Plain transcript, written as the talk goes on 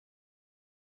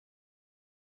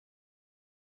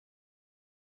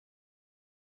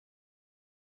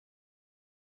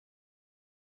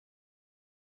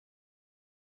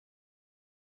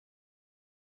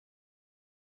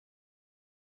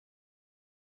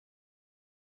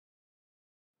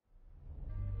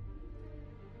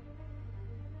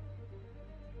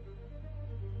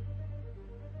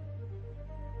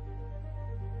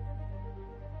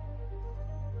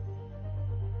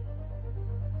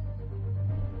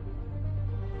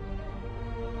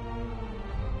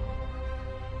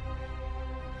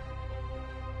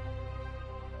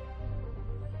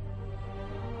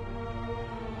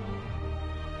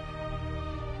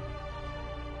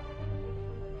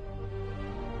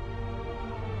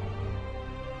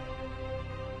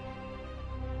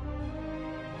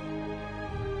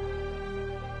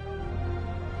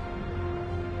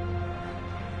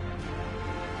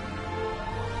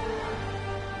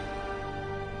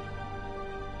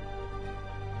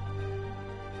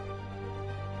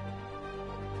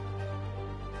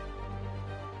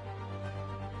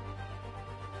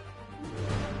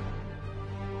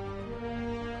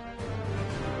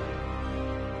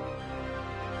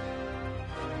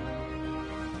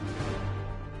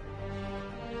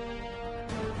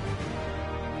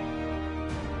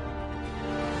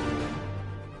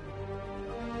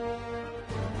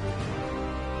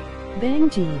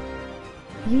Bang G.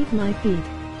 Yeet my feet.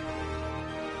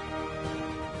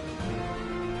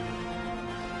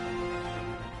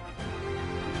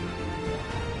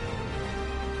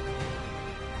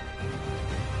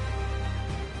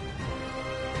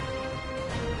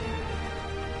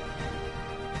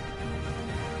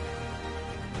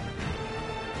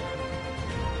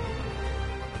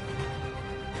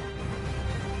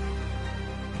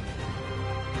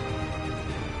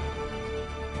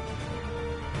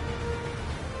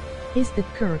 Is that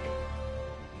Kirk?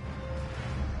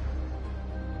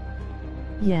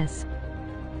 Yes.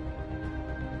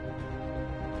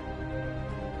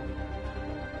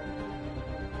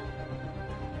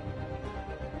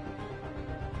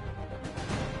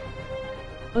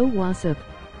 Oh, what's up?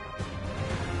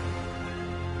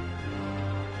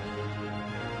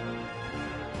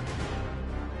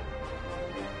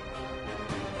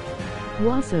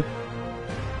 What's up?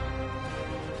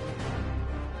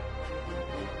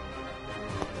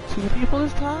 2 people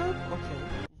this time?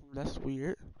 Okay, that's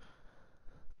weird.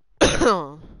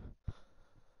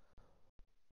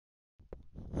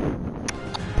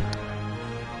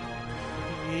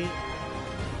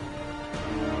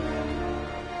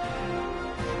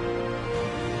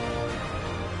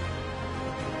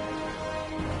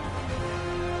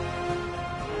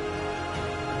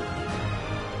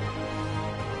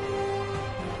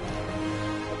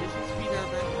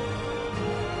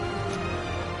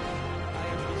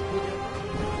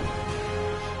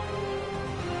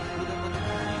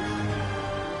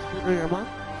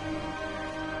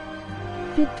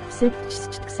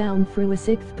 Fgghkjk sound through a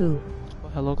sixth poo. Oh,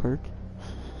 hello, Kirk.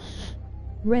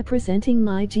 Representing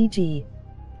my GG.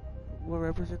 What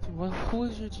representing what? Who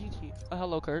is your GG?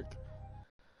 Hello, Kirk.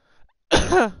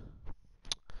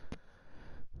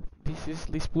 This is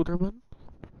Lee Spooderman.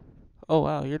 Oh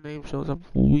wow, your name shows up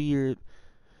weird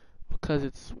because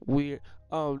it's weird.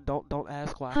 Don't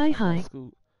ask why. Hi.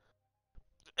 Scoot.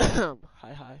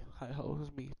 Hi ho.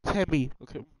 It's me, Timmy.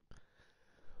 Okay.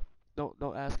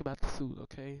 Don't ask about the suit.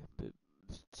 Okay.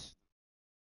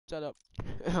 Shut up.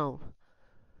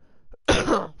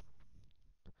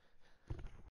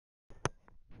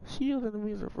 Shield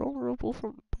enemies are vulnerable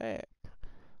from the back.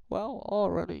 While all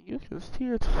running, you can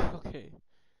steer. Okay.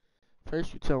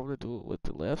 First you tell me to do it with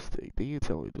the left stick, then you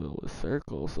tell me to do it with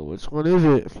circle. So which one is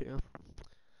it?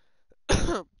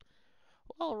 Okay.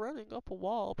 While running up a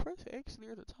wall, press X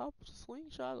near the top of the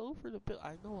slingshot over the bill.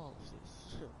 I know all of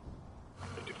this.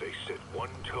 And if they set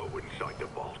one toe inside the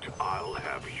vault, I'll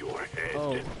have your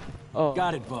head. Oh.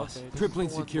 Got it, boss. Okay, Tripling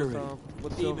security.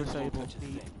 With Demons won't touch a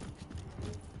thing.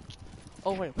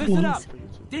 Oh wait, listen up!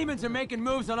 Demons are making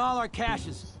moves on all our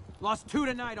caches. Lost 2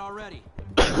 tonight already.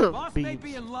 Boss may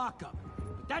be in lockup,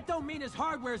 but that don't mean his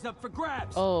hardware's up for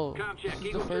grabs. Oh, this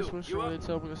is the first mission where they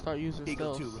tell me to start using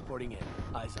Eagle stealth. 2 reporting in.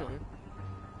 Eyes on.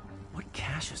 What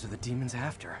caches are the demons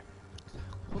after?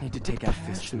 I need to take out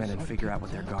Fisk's men and figure out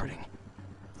what they're guarding.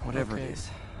 Whatever it is,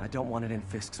 I don't want it in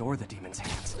Fisk's or the demons'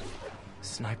 hands.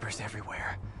 Snipers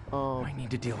everywhere. I need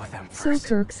to deal with them first. So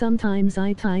Kirk, sometimes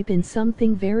I type in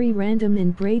something very random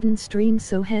in Braden's stream,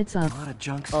 so heads up. A lot of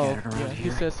junk scattered around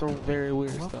here. He said some very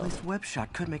weird stuff. Well-placed web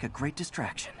shot could make a great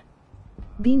distraction.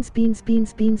 Beans.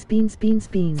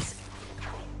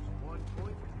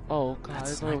 Oh god, that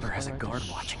sniper has a guard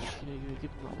watching him.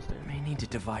 May need to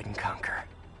divide and conquer.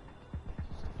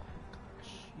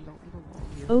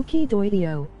 Okie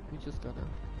doidio. We just gotta.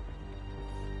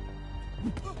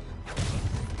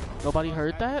 Nobody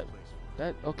heard that?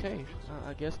 That okay?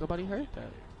 I guess nobody heard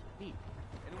that. Neat.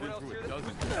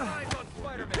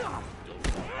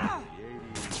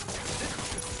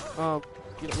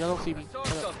 Y'all don't see me. I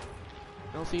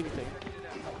don't see anything.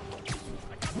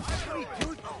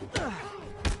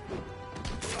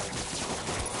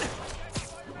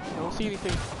 I don't see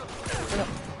anything. Shut up.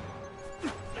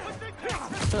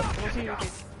 I don't see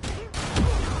anything.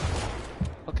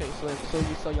 Okay,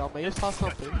 so y'all may have saw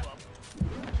something.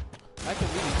 I can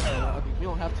leave. I mean, we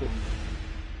don't have to.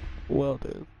 Well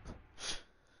then.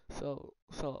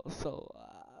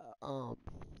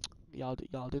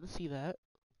 Y'all didn't see that.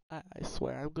 I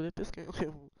swear I'm good at this game.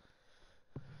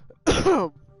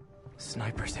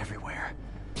 Snipers everywhere.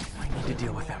 I need to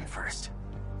deal with them first.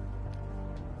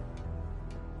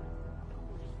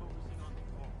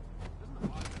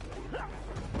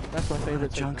 That's my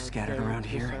favorite. Junk scattered around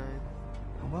here.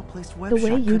 A well-placed web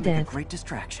shot could make a great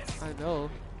distraction. I know.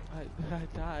 I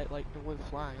died like the one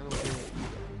flying. I don't get it.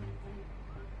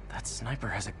 That sniper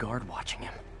has a guard watching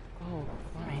him. Oh,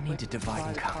 wow. May need to divide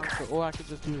and conquer. Or I could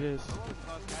just do this.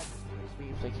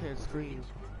 If they can't scream.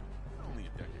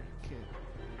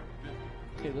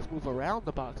 Okay, let's move around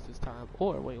the box this time.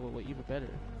 Or wait, even better.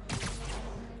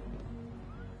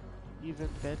 Even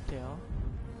better.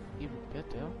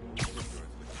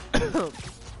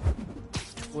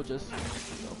 We'll just,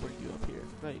 bring you up here.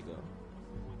 There you go.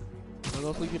 I'm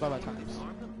gonna sleep you by my times.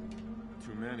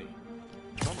 Too many.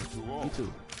 Some are too old. Me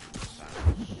too.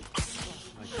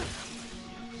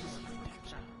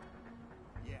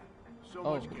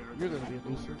 Oh, you're gonna be a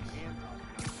nuisance.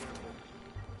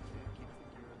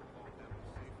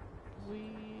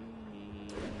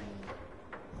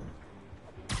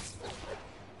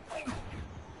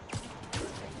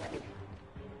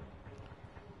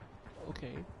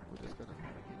 Okay, we're just gonna,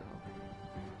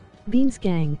 Beans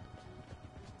gang.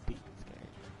 Beans gang.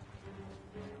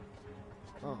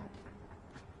 Oh.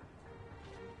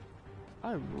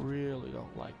 I really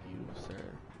don't like you,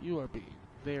 sir. You are being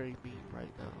very mean right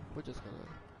now. We're just gonna...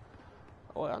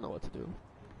 Oh, I know what to do.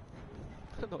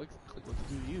 I know exactly what to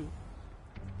do to you.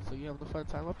 So you having a fun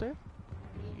time up there?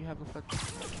 You having a fun time?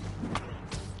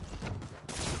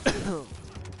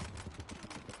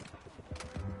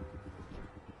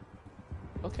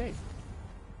 Okay. Is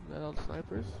that all the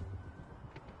snipers?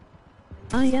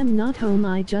 I am not home,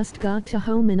 I just got to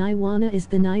home and I wanna is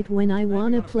the night when I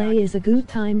wanna play is a good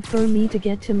time for me to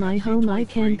get to my home. I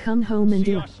can come home and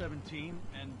do.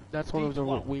 That's one of the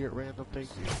weird random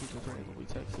things you just randomly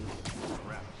text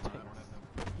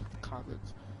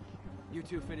comments. You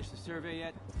two finished the survey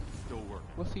yet? Still working.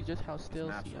 We'll see just how still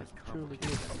Maps he are truly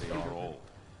complicated. is. They are old.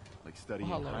 Like studying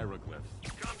hieroglyphs.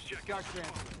 Guard transfer.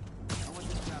 I want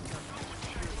this wrapped up.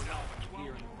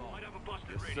 Here in the vault.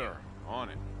 Yes, sir. On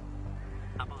it.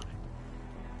 I'm on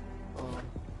it.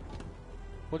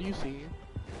 What do you see?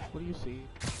 What do you see?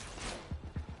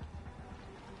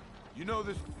 You know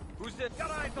this. Who's this? Got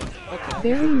eyes on Okay.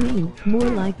 Very mean, more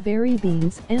like very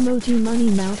beans. Emoji money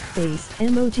mouth face.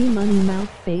 Emoji money mouth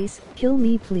face. Kill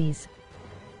me please.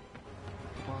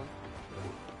 Come on.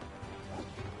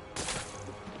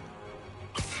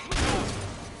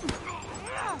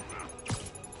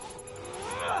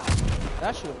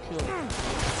 That should have killed him.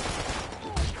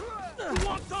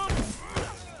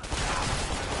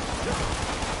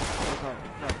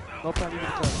 No time even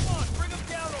to touch. Bring him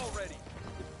down already.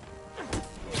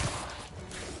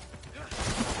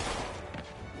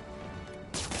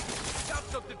 Got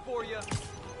something for you.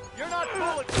 You're not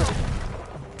bulletproof.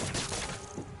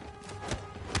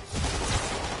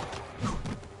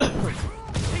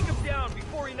 Take him down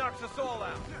before he knocks us all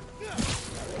out.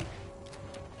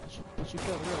 But you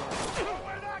failed real life.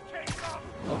 Okay,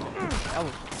 that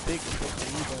was a big mistake for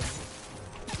you, buddy.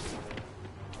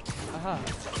 Aha,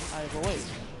 I have a way.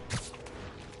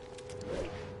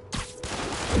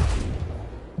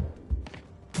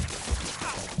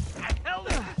 Hell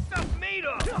is this stuff made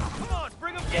of? Come on,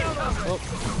 bring him down already. Oh,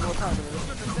 more time than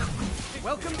this.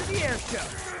 Welcome to the air show.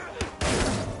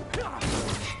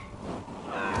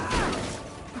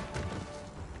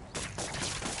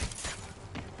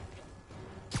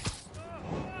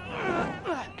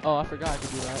 Oh, I forgot I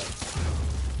could do that.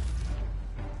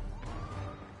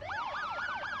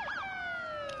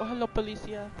 Oh, hello,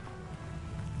 Policia.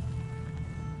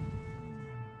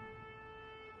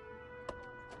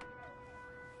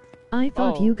 I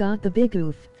thought you got the big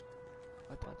oof.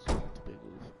 I thought you got the big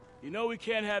oof. You know we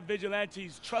can't have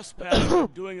vigilantes trespassing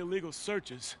doing illegal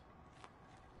searches,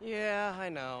 Yeah, I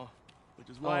know. which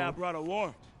is why I brought a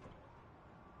warrant.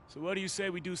 So what do you say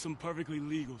we do some perfectly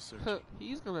legal search?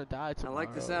 He's gonna die tomorrow. I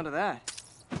like the sound of that.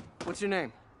 What's your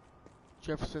name?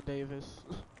 Jefferson Davis.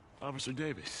 Officer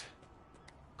Davis.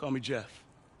 Call me Jeff.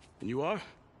 And you are?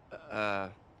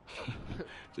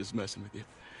 Just messing with you.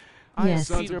 Yes.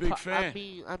 Son's a Peter big fan.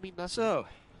 I mean that's So,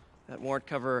 that warrant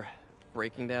cover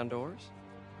breaking down doors?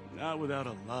 Not without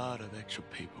a lot of extra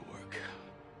paperwork.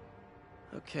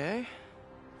 Okay.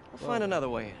 I'll find another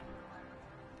way in.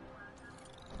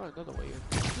 probably another way in.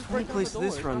 Just Any break down place the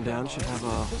this door. rundown should have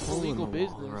a Just hole in the illegal wall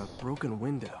business. or a broken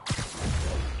window.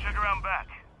 Check around back.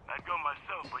 I'd go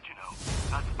myself, but you know,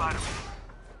 not Spider-Man.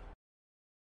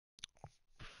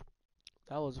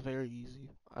 That was very easy.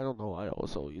 I don't know why it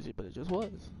was so easy, but it just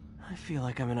was. I feel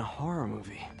like I'm in a horror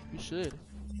movie. You should.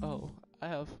 Oh, I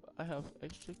have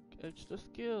extra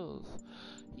skills.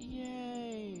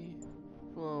 Yay!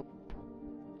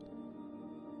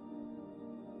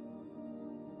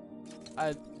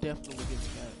 I definitely get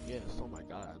that. Yes. Oh my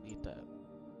god, I need that.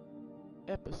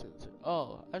 Epicenter.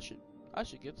 Oh, I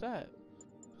should get that.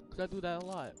 Cause I do that a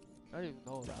lot. I didn't even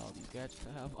know about all these gadgets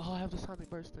I have. Oh, I have the Sonic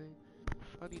Burst thing.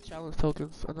 I need challenge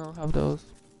tokens. I don't have those.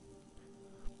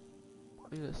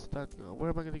 I need a stun gun. Where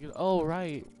am I gonna get? Oh,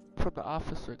 right, from the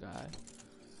officer guy.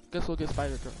 Guess we'll get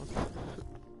Spider Girl.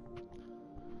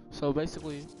 So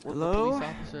basically, we're the police Hello?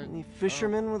 officer. Any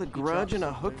fisherman with a he grudge drops and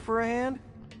a hook something. for a hand?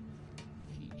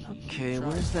 He Okay,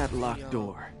 where's that locked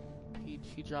door?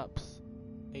 He drops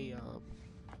a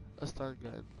stun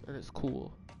gun, and it's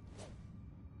cool.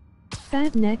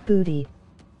 Fat neck booty.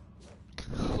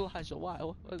 Elijah, why?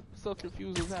 I'm so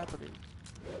confused what's happening.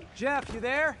 Jeff, you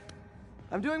there?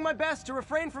 I'm doing my best to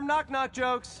refrain from knock-knock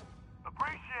jokes.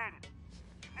 Appreciate it.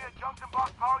 You see a junction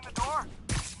box powering the door?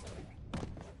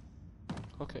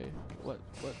 Okay, what?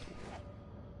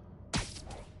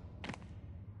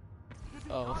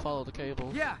 Oh, follow the cable.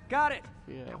 Yeah, got it.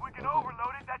 Yeah. If we can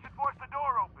overload it, that should force the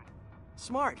door open.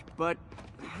 Smart, but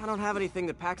I don't have anything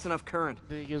that packs enough current.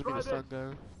 Then he gives me the stun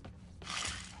gun.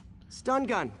 Stun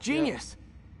gun, genius!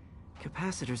 Yep.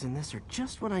 Capacitors in this are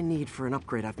just what I need for an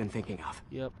upgrade I've been thinking of.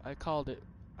 Yep, I called it.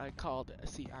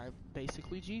 See, I'm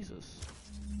basically Jesus.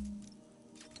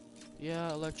 Yeah,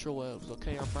 electrowebs.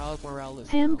 Okay, I'm Miles Morales.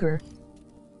 Hamger.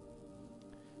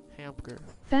 Hamger.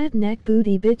 Fat neck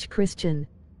booty bitch Christian.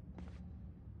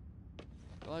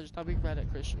 Elijah, stop being mad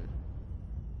at Christian.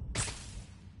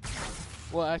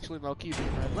 Well, actually, no, keep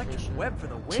being mad at Electric Christian. web for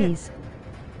the win. Cheese.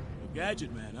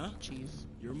 Gadget man, huh? Cheese.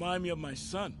 You remind me of my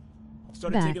son.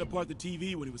 Started Back. taking apart the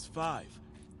TV when he was 5.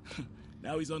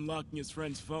 Now he's unlocking his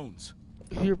friends' phones.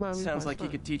 You remind me of Sounds my like he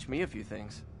son. could teach me a few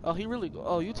things. Oh, he really.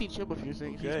 Oh, you teach him a few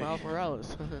things. Okay. He's Miles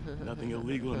Morales. Nothing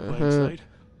illegal in plain sight.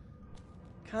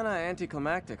 Kinda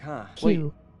anticlimactic, huh?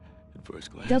 Q. At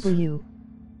first glance. W.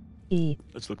 E.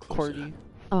 Let's look closer. Qwerty.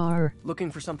 R.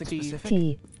 Looking for something T. specific?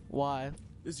 T. Y.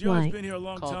 This yard's Why? been here a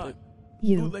long Called time. it.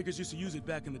 U. Bootleggers used to use it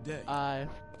back in the day. I.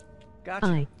 Gotcha.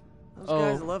 I. Those O.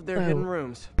 guys love their O. hidden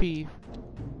rooms. P.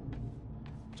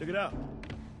 Check it out.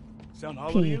 Sound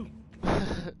hollow to P. you? I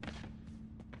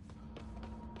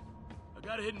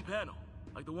got a hidden panel,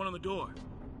 like the one on the door.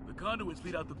 The conduits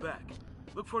lead out the back.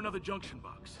 Look for another junction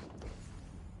box.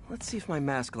 Let's see if my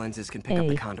mask lenses can pick up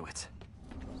the A. conduits.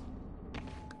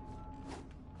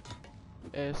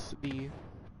 S. D.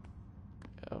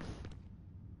 F.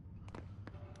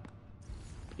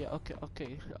 Yeah.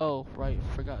 Okay. Oh, right.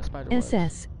 Forgot spider webs.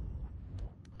 SS.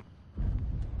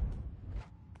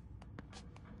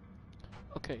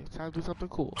 Okay, time to do something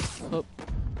cool. Up.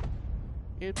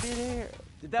 In midair.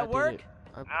 Did that I work? it.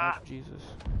 I'm Nah. Jesus.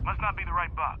 Must not be the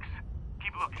right box.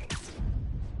 Keep looking.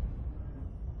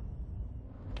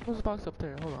 What's the box up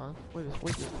there? Hold on. Wait just a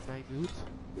minute, dudes.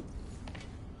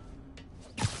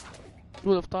 You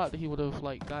would have thought that he would have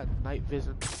like got night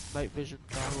vision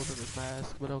goggles in his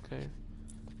mask, but okay.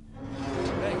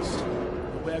 Thanks.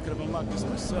 No way I could have unlocked this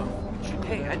myself.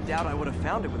 Hey, I doubt I would have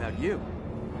found it without you.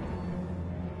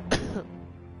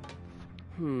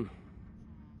 We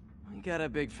got a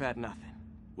big fat nothing.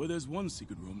 Well, there's one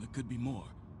secret room that could be more.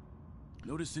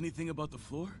 Notice anything about the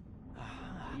floor?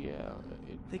 Yeah.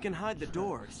 They can hide the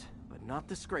doors, but not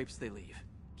the scrapes they leave.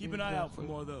 Keep an eye out for Exactly.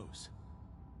 more of those.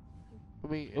 I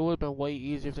mean, it would have been way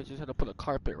easier if they just had to put a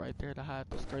carpet right there to hide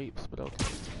the scrapes, but okay.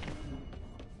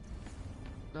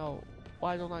 No,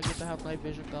 why don't I get to have night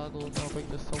vision goggles? That'll make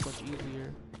this so much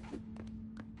easier.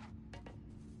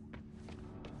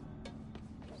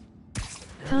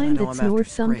 Kind I know that I'm after snort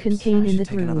some scrapes. contain I in should the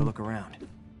take another room. look around.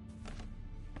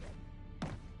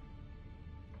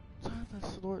 Time to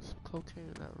snort some cocaine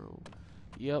in that room.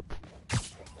 Yep.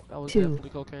 That was 2. definitely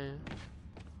cocaine.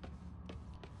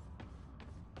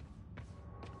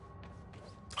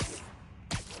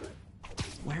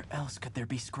 Where else could there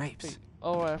be scrapes? Hey,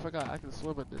 oh, I forgot. I can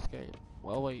swim in this game.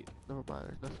 Well, wait. Never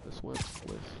mind. There's nothing to swim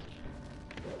with.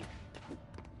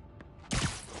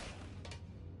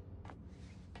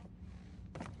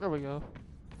 There we go.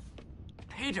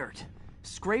 Pay dirt.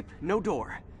 Scrape, no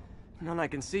door. None I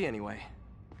can see anyway.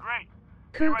 Great.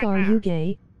 Kirk, Right are there. you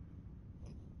gay?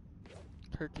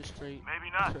 Turkish straight.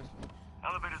 Maybe not.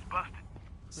 Elevator's busted.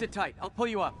 Sit tight. I'll pull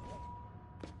you up.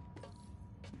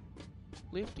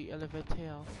 Lift the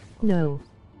elevator. No.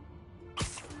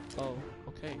 Oh,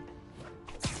 okay.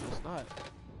 It's not.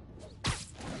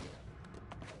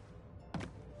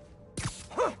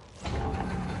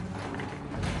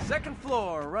 Second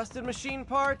floor. Rusted machine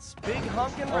parts. Big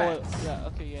honkin' Oh, rats. yeah.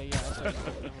 Okay, yeah. I thought you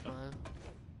said never mind.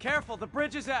 Careful, the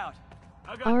bridge is out.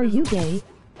 I got Are this. you gay?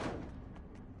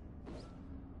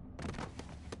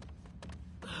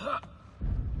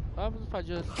 What happens if I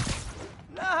just...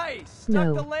 Nice. Stuck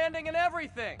No. the landing and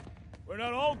everything. We're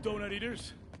not all donut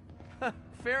eaters.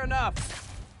 Fair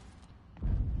enough.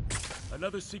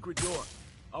 Another secret door.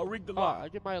 I'll rig the Oh, lock. I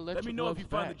get my electric Let me know if you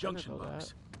gloves find the back. I didn't junction know box.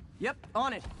 that. Yep,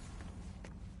 on it.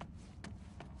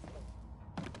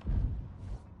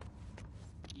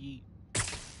 Yeet.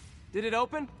 Did it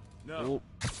open? No. Nope.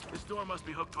 This door must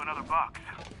be hooked to another box.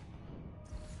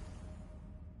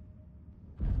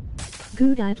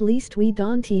 Good, at least we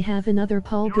don't have another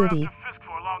Paul You were Goody. after Fisk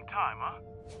for a long time, huh?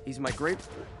 He's my grape.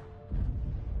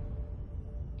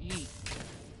 Yeet.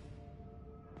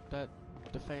 That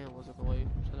the fan was in the way.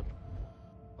 Shut up.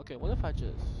 Okay, what if I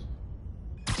just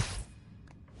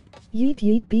Yeet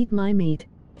yeet beat my meat.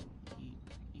 eat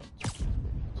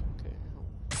okay.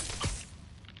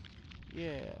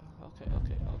 Yeah, okay.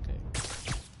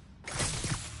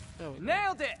 There we go.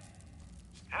 Nailed it!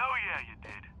 Hell yeah, you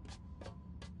did.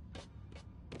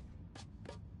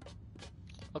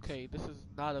 Okay, this is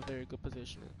not a very good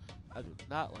position. I do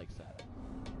not like that.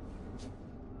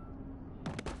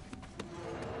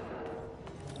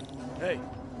 Hey,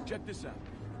 check this out.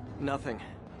 Nothing.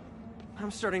 I'm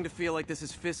starting to feel like this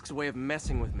is Fisk's way of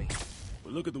messing with me.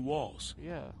 But look at the walls.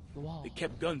 Yeah, the wall. They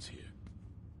kept guns here.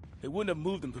 They wouldn't have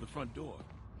moved them to the front door.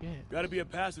 Yeah. Gotta be a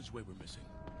passageway we're missing.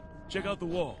 Check out the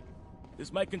wall.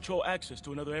 This might control access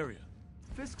to another area.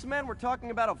 Fisk's men were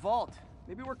talking about a vault.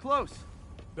 Maybe we're close.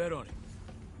 Bet on it.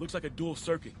 Looks like a dual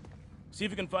circuit. See if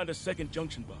you can find a second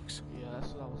junction box. Yeah, that's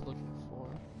what I was looking for.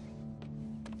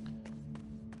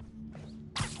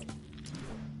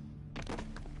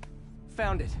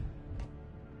 Found it.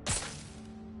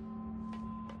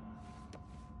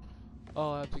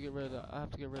 Oh, I have to get rid of that. I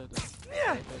have to get rid of that.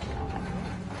 Yeah.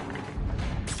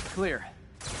 Clear.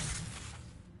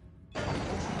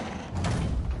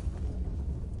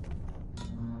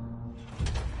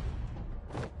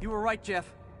 You were right,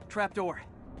 Jeff. Trapdoor.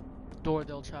 Door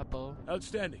del Chapo.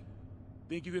 Outstanding.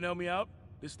 Think you can help me out?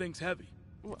 This thing's heavy.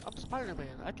 Well, I'm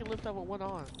Spider-Man. I can lift that with one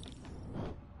arm.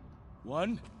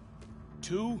 1,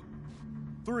 2,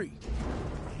 3.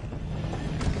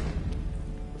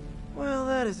 Well,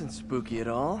 that isn't spooky at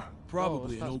all.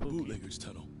 Probably it's an not old spooky. bootlegger's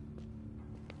tunnel.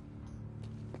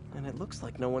 And it looks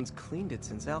like no one's cleaned it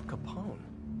since Al Capone.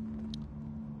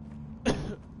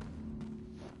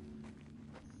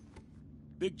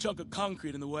 Big chunk of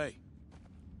concrete in the way.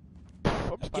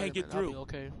 I'm I can't get Spider-Man, I'll through. be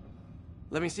okay.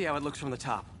 Let me see how it looks from the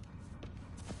top.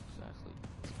 Exactly.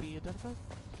 Speed identified.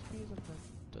 Speed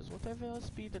identified. Does whatever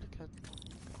speed that it can.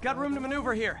 Got room to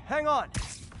maneuver here. Hang on.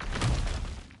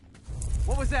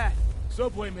 What was that?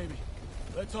 Subway, maybe.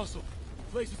 Let's hustle.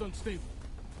 Place is unstable.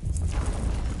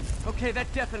 Okay,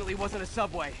 that definitely wasn't a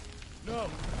subway. No.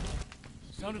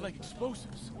 Sounded like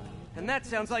explosives. And that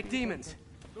sounds like demons.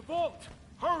 The vault!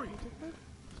 Hurry!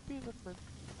 Speed identified.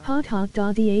 Hot hot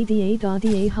doddy ada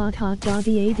doddy a hot hot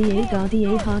doddy ada doddy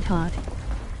a hot hot.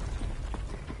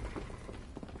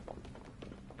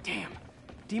 Damn.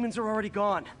 Demons are already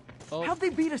gone. Oh. How'd they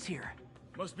beat us here?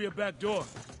 Must be a back door.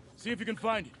 See if you can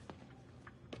find it.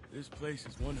 This place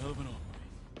is one hell of an armory.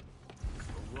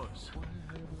 Or was.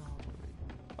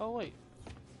 Oh wait.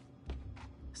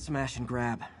 Smash and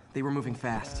grab. They were moving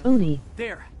fast. Oni.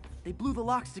 There. They blew the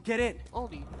locks to get in.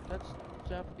 Oni. That's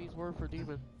Japanese word for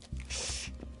demon. Shh.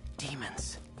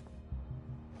 Demons.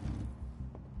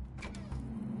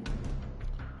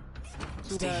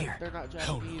 Too Stay bad here. they're not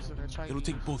Hell no. Japanese and they're Chinese. It'll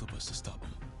take both of us to stop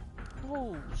them.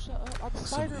 No, shut up. I'm Some of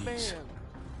Spider-Man. these.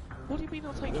 What do you mean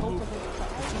I'll take both of them?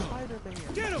 I'm Spider-Man.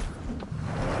 Get him!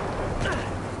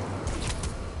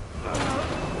 I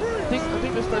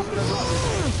think this person doesn't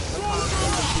understand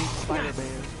being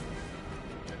Spider-Man.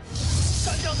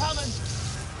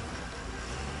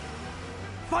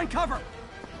 Find cover!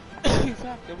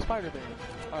 Exactly, I'm Spider-Man.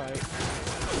 Alright.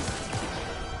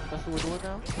 That's what we're doing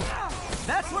now?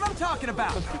 That's what I'm talking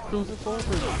about! Let's be cruising forward.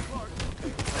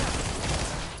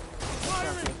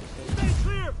 Stay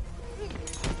clear!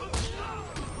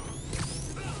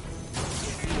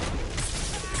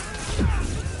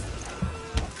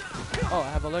 Oh, I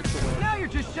have electric wave. Now you're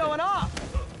just showing off!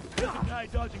 There's a guy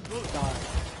dodging bullets. Die.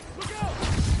 Look out!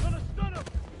 Gonna stun him!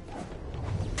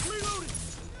 Reloading!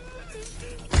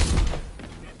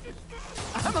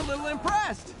 I'm a little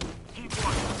impressed!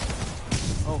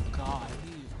 Oh god,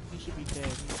 he should be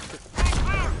dead.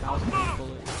 That was a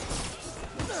bullet.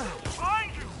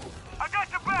 Behind you! I got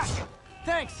your back!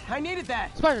 Thanks, I needed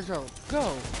that! Spider drone,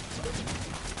 go!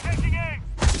 Taking aim!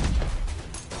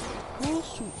 Who's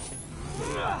shooting?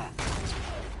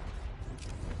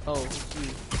 Oh,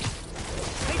 gee.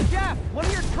 Hey Jeff, one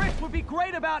of your tricks would be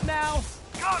great about now!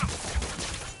 Got him!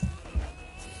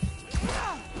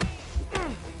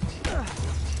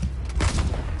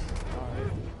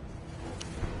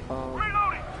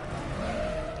 Reloading!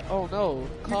 Oh no,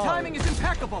 Your timing is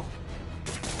impeccable!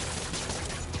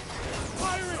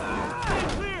 Firing! Stay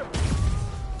clear!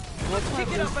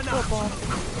 Kick it up enough!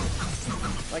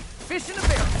 Like fish in a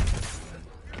barrel!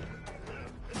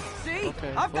 See?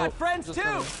 Okay, I've well, got friends just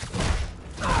too! saying.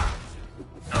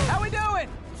 How we doing?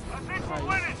 I think we're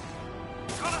winning!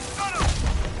 Gonna stun him!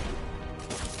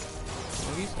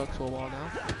 Oh, he's stuck to a wall now.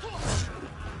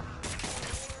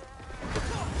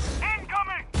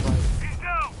 Incoming!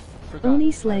 forgot.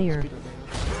 Oni Slayer. Stay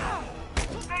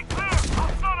clear! I'll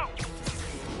stun him!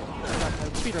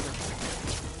 I'm Spider-Man.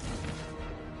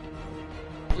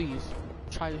 Please,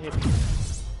 try to hit me.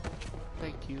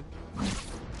 Thank you.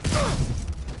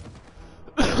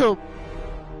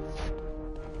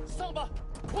 Samba!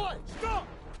 Boy! Stop!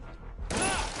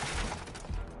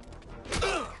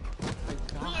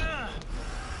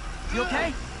 You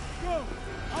okay? Go!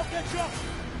 I'll catch up!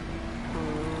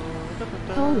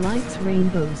 Pole lights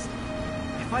rainbows.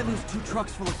 If I lose 2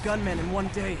 trucks full of gunmen in one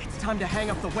day, it's time to hang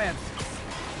up the webs.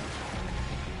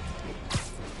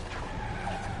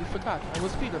 You forgot, I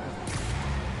was Spider-Man.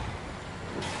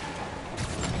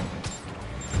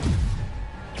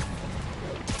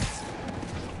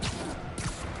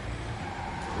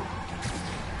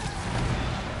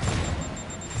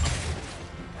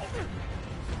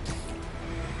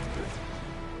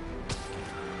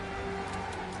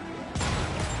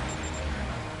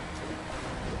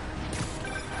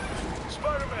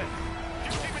 Spider-Man!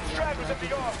 You demon stragglers at the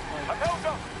yard! I'm held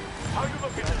up! How you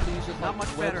looking? Please just Not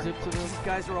much better. zip to them. These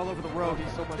guys are all over the road.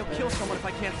 So much They'll better. kill someone if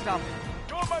I can't stop them.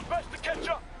 Doing my best to catch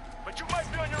up, but you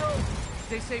might be on your own.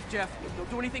 Stay safe, Jeff. Don't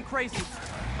do anything crazy.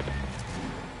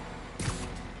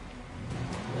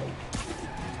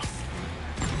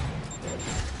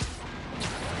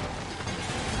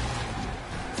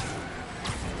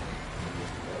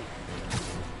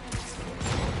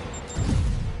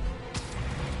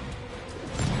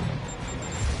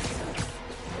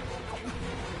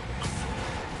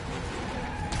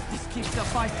 Keeps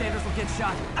up, bystanders will get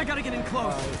shot. I gotta get in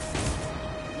close.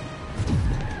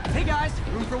 Hey guys,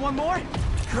 room for one more?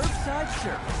 Curbside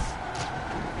service.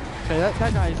 Okay,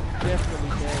 that guy's definitely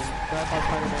dead. That's how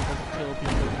Spider-Man doesn't kill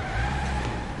people.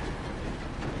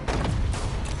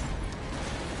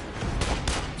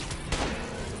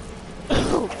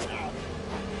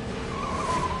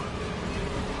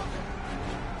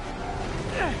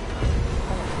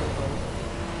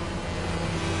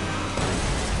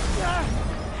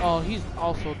 Oh, he's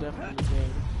also definitely dead.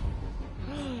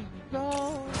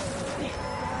 No.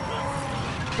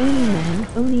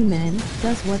 Oni Man,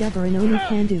 does whatever an Oni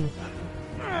can do.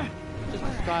 Just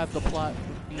describe the plot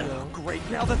for Neo. Great,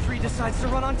 now the 3 decides to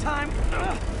run on time. 3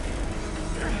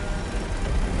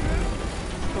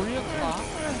 o'clock?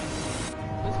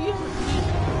 Is he even asleep?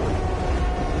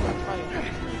 That's right,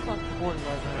 it's 3 o'clock in the morning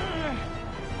right now.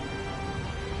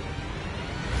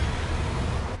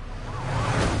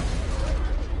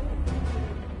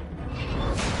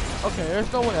 Okay,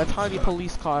 there's no way a tiny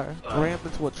police car rammed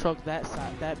into a truck that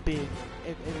big, and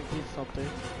it did something.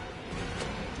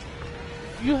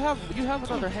 You have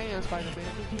another hand, Spider-Man.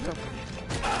 Do something.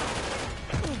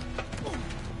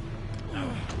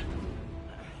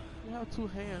 You have 2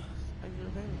 hands, and you're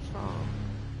very strong.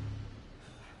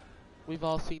 We've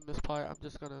all seen this part. I'm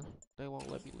just gonna. They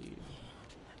won't let me leave.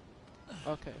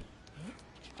 Okay.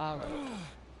 Alright.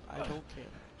 I don't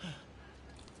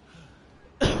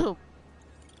care.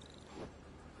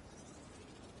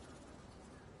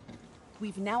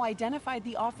 We've now identified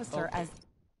the officer as...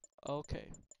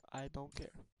 Okay, I don't care.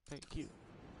 Thank you.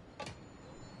 If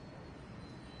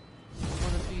you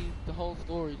want to see the whole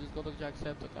story, just go to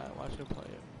Jacksepticeye and watch him play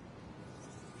it.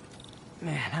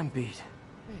 Man, I'm beat.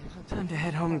 Time to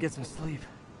head home and get some sleep.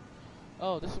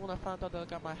 Oh, this is when I found out that I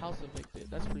got my house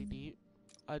evicted. That's pretty neat.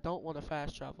 I don't want to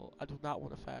fast travel. I do not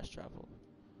want to fast travel.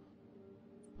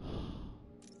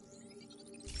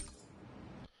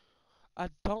 I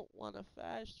don't want to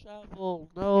fast travel.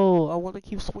 No, I want to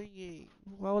keep swinging.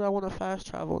 Why would I want to fast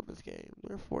travel in this game?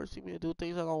 They're forcing me to do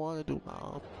things I don't want to do,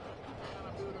 Mom.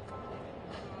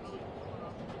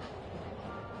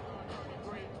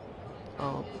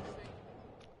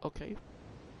 Okay.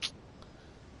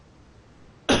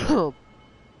 I don't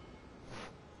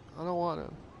want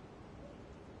to.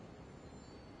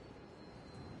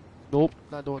 Nope,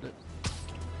 not doing it.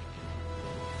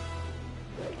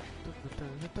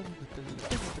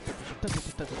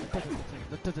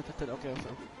 Okay,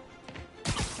 so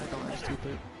I know I'm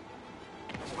stupid.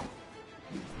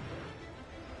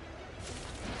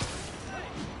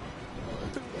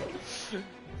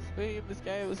 Swinging this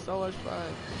game was so much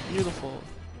fun. Beautiful.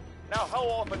 Now, how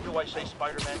often do I say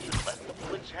Spider-Man should let the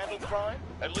police handle crime?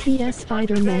 At least P.S. 6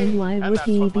 times a Spider-Man, day, why and would that's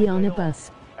he what be my on a day bus?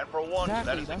 off. And for once, that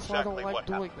Exactly, is that's why I exactly don't like what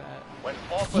doing happened. that. When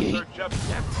Officer Jeff...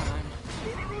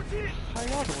 How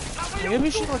y'all doing? Maybe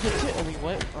she don't get it. I mean,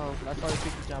 what? I started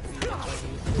speaking Japanese and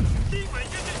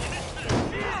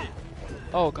Chinese.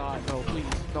 Oh God, no, please,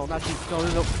 no, not you, no,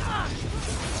 no, no.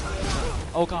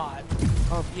 Oh God.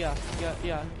 Yeah,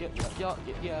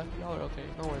 y'all are okay.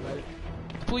 Don't worry about it.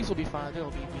 The police will be fine. They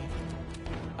don't need me.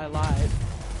 I lied.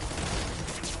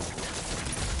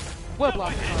 Web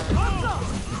lock time.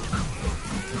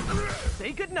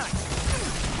 Say goodnight.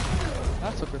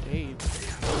 That's a grenade.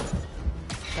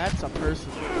 That's a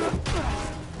person.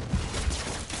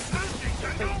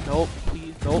 Nope,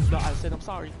 please, nope. No, I said I'm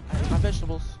sorry. I ate my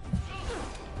vegetables.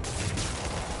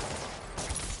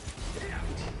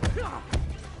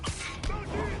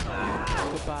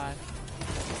 Goodbye.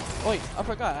 Oh, wait, I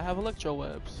forgot. I have electro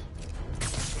webs.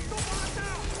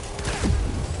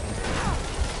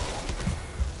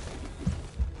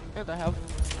 And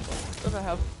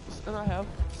I have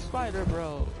Spider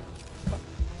Bro.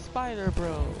 Spider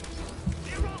Bro.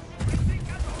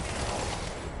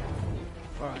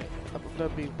 Alright, I'm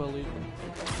done being bullied.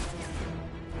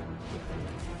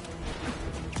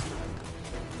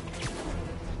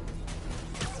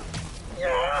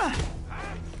 Yeah!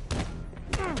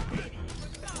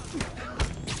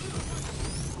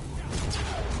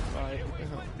 Alright,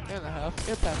 and I have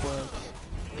impact webs.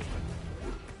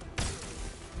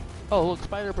 Oh, look,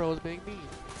 Spider Bro is being mean.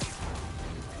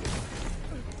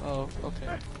 Oh,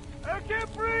 okay. I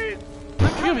can't breathe!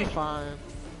 You'll be fine.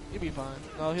 You'll be fine.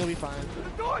 No, he'll be fine. The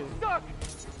door's stuck!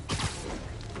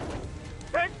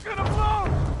 Tank's gonna blow!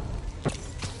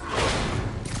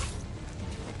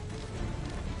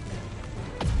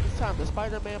 It's time to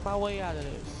Spider-Man my way out of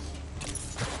this.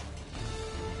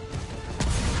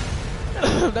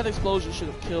 That explosion should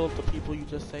have killed the people you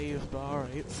just saved, but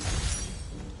alright.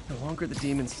 The longer the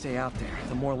demons stay out there,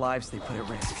 the more lives they put at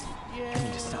risk. Yeah. I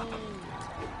need to stop them.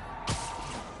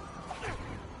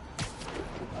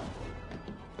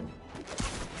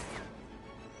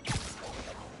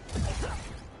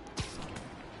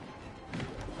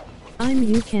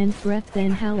 You can't breathe,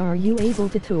 then how are you able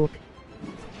to talk?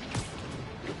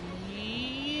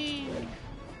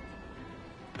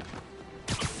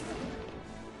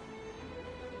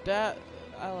 That,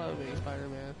 I love being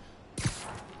Spider-Man.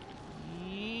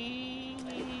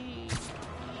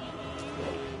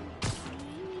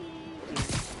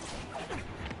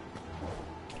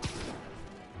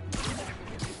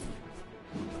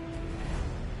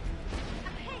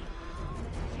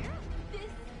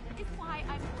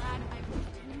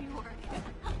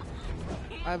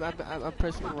 I'm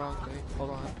pressing the wrong thing.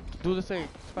 Hold on. Do the thing.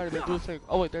 Spider-Man, do the thing.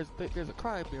 Oh wait, there's a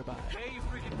crime nearby. Hey, you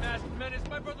freaking masked menace.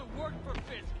 My brother worked for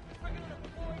Fisk.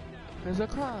 There's a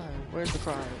crime. Where's the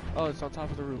crime? Oh, it's on top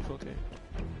of the roof. Okay.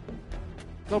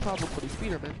 No problem for these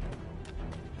Petermen.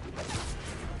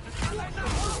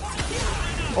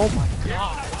 Oh my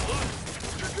god.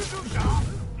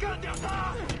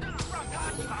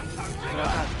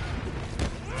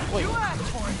 Wait.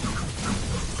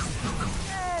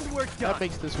 And we're done. That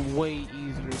makes this way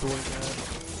easier doing that.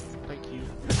 Thank you.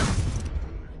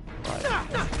 Right.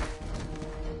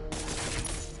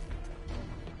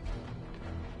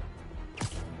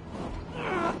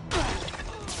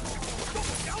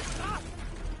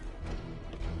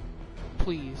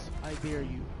 Please, I dare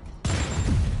you.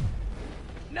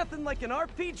 Nothing like an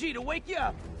RPG to wake you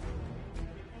up.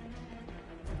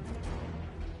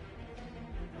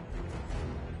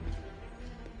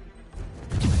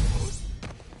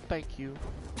 Thank you.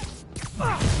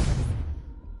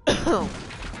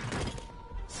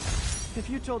 If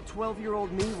you told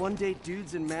 12-year-old me one day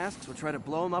dudes in masks would try to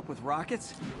blow him up with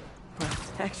rockets, well,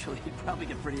 actually, he'd probably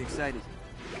get pretty excited.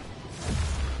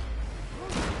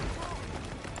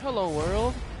 Hello,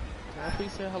 world. Can I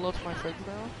please say hello to my friends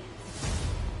now?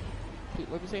 Please,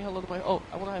 let me say hello to my... Oh,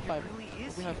 I want to high five him.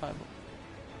 Let me high five him.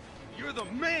 You're the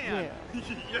man! Yeah.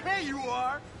 Yeah, you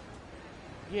are!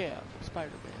 Yeah,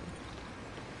 Spider-Man.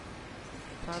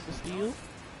 Time to steal.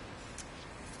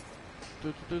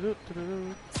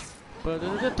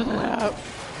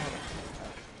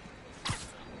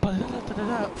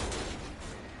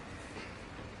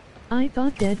 I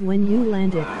thought dead when you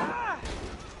landed.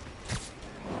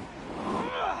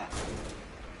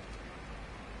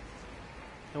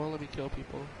 They won't let me kill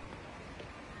people.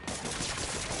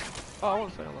 Oh, I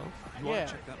want to say hello. You want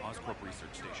to check that Oscorp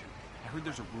research station? I heard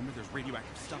there's a rumor there's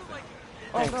radioactive stuff there.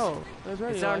 Oh Thanks. no, there's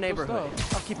radioactive It's our neighborhood.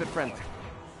 stuff. I'll keep it friendly.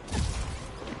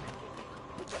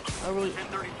 I really...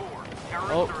 1034.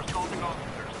 Terrorists are assaulting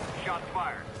officers. Shots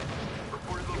fired.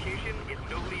 Reported location is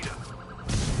no leader.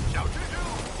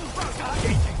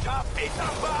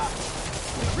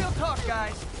 Real talk,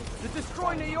 guys. The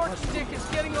Destroy New York stick is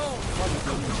getting old.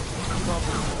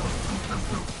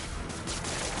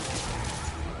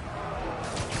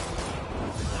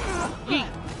 Yeet.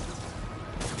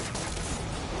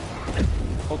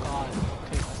 Oh god.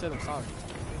 Okay, I said I'm sorry.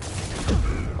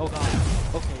 Oh god.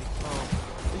 Okay,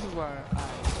 this is where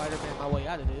I Spider-Man my way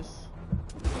out of this.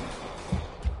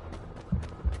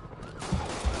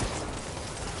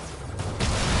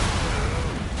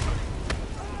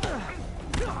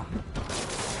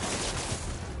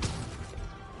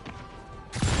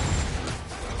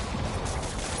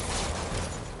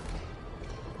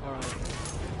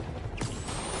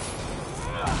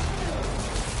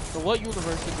 what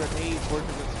universe did grenades work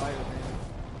against Spider-Man?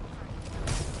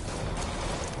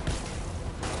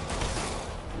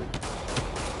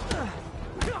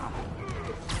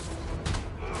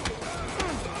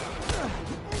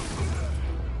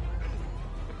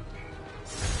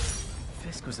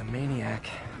 Fisk was a maniac,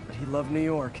 but he loved New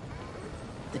York.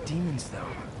 The demons, though,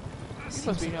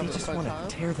 seems like they just want to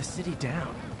tear the city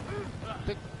down.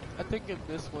 I think in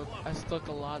this one, I stuck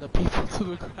a lot of people to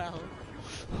the ground.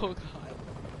 Oh god.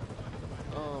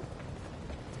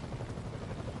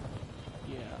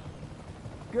 Yeah.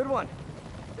 Good one.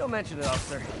 Don't mention it,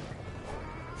 officer.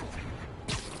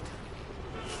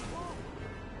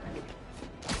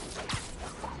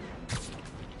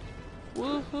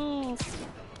 Woohoo!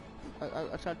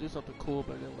 I tried to do something cool,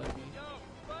 but it didn't let me. Yo,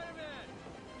 Spider-Man!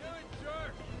 You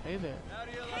jerk! Hey there. How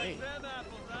do you Hey. like them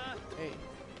apples, huh? Hey.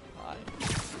 Hi.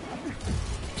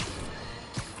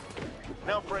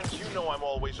 Now, friends, you know I'm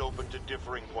always open to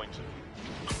differing points of view.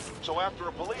 So after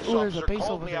a police there's a officer base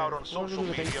called over me there. out on social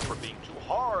media for being too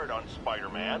hard on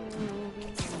Spider-Man,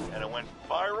 and it went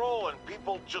viral and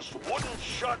people just wouldn't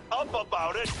shut up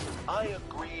about it, I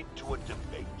agreed to a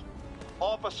debate.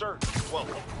 Officer,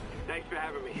 welcome. Thanks for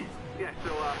having me. Yeah,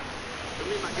 so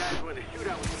me and my guys were in a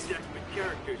shootout with these expert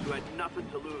characters who had nothing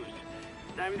to lose.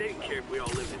 I mean, they didn't care if we all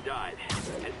lived and died.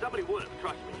 And somebody would have,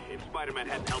 trust me, if Spider-Man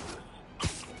hadn't helped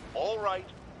us. All right,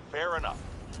 fair enough.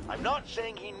 I'm not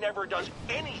saying he never does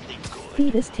anything good.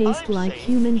 Fetus taste I'm like saying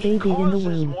human he baby in the causes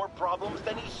womb. more problems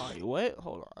than he's... Sorry, what?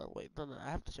 Hold on, wait, no, I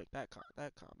have to check that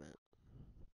comment.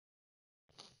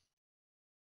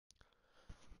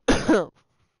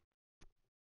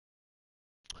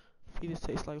 Fetus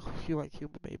tastes like human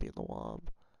baby in the womb.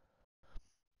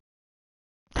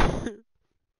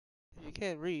 You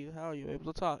can't read, how are you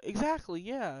able to talk? Exactly,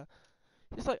 yeah.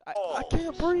 It's like, I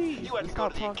can't breathe. You had to go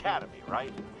to the academy,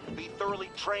 right? Be thoroughly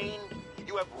trained.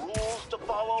 You have rules to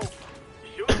follow.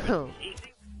 Sure.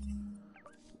 Easy.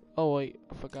 Oh wait,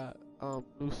 I forgot.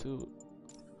 New suit.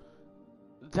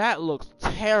 That looks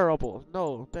terrible.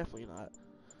 No, definitely not.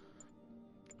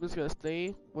 I'm just gonna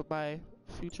stay with my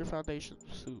future foundation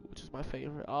suit, which is my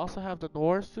favorite. I also have the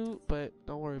Noir suit, but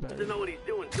don't worry about it. Doesn't know what he's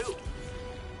doing too.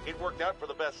 It worked out for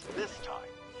the best this time.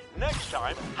 Next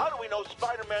time, how do we know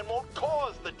Spider-Man won't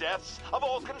cause the deaths of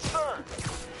all concerned?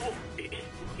 Well,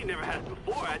 he never has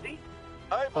before, has he?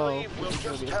 I believe we'll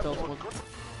just have to agree.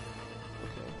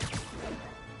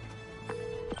 Okay.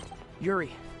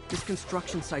 Yuri, this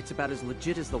construction site's about as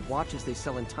legit as the watches they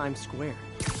sell in Times Square.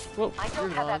 Whoa, I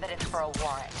don't have evidence for a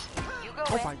warrant. You go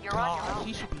oh in, my you're on your god, own.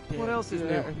 he should be dead. What else is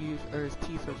there? His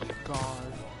teeth are just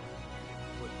gone.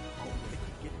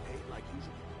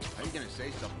 How you gonna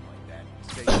say something like that?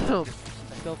 Say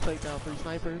They'll take down 3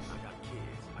 snipers. I got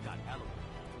kids. I got element.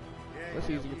 That's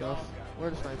easy enough. Where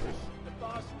are the snipers? The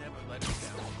boss never let us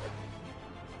down.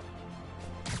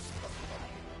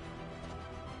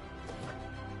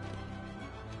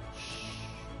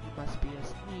 You must be as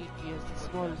sneaky as the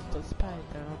smallest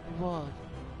spider on the wall.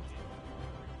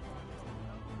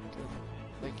 Good.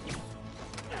 Thank you.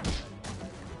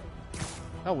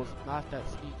 That was not that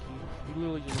sneaky. He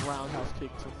literally just roundhouse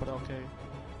kicked him, but okay.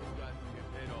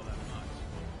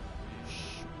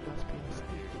 Shh, you must be as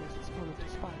sneaky as the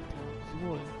smallest spider on the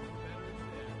wall.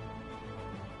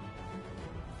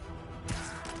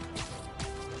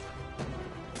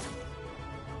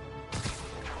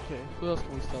 Okay, who else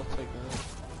can we stealth take down?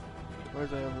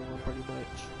 Where's everyone pretty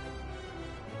much?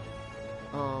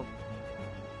 Oh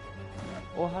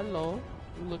hello.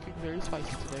 You're looking very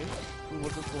spicy today. We will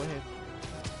just go ahead.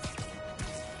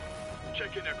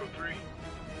 Check in Echo 3.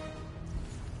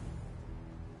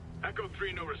 Echo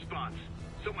 3, no response.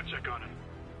 Someone check on him.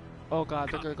 Oh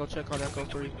god, they're gonna go check on Echo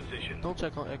 3. Don't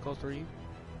check on Echo 3.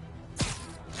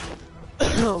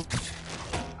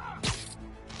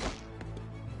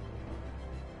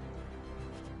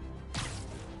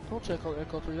 Don't check on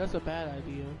Echo 3, that's a bad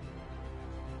idea.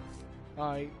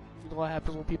 Alright, you know what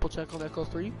happens when people check on Echo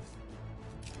 3?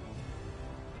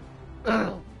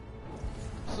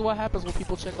 This is what happens when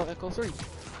people check on Echo 3.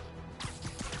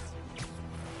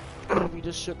 We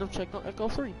just shouldn't have checked on Echo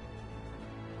 3.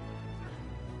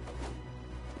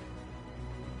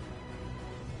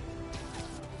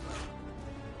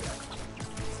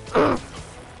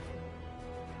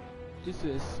 This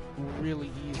is really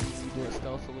easy if you do it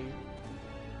stealthily.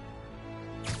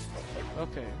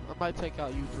 Okay, I might take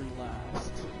out you 3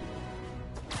 last.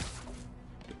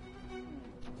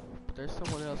 But there's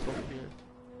someone else over here.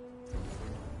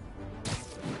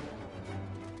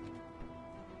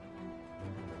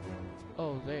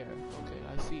 Oh, there. Okay,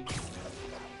 I see.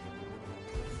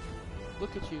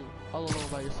 Look at you, all alone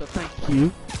by yourself. Thank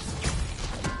you.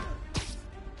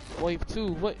 Wave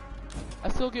 2. What? I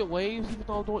still get waves even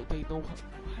though I'm doing. They know.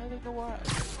 How do they know why?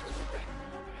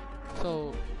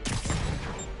 So.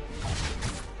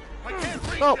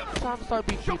 Oh, time to start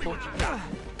beating people.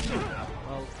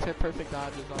 Oh, 10 perfect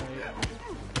dodges. Alright.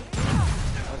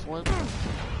 That's 1.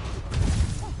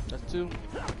 That's 2.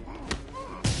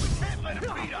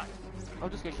 I'm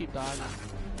just gonna keep dodging.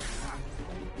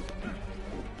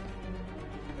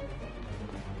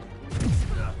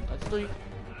 That's 3.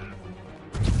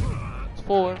 It's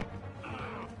 4.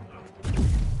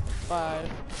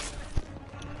 5.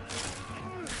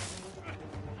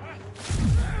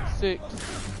 6.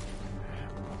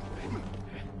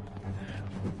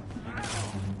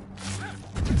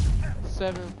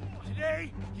 7.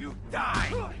 Today, you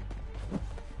die!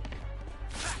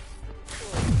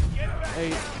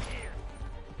 8.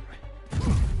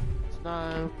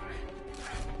 9.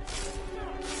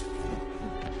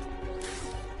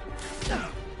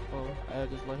 Oh, I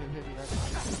just let him hit me that time.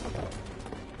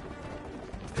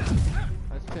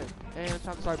 That's 10. And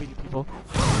time to start beating people.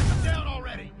 Down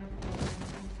already!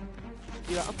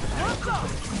 Yeah, I'm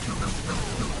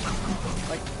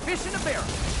like fish in a barrel.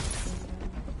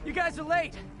 You guys are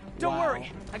late. Don't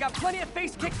worry. I got plenty of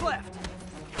face kicks left.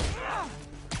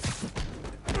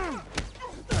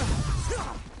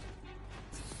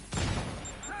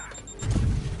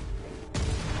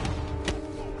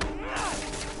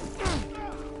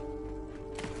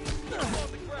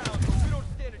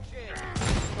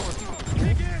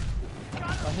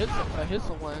 I hit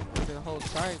someone in the whole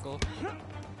triangle.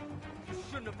 You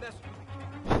shouldn't have messed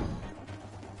with me.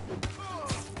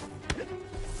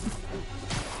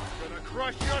 Gonna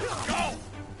crush your skull!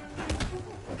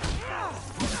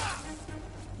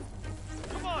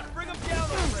 Come on, bring him down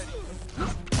already!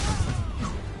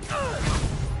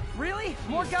 Really?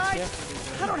 More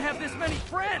guys? I don't have this many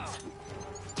friends!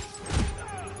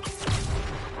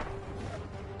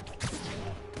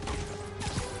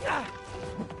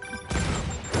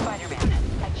 Spider-Man,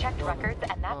 I checked records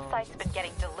and that site's been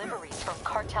getting deliveries from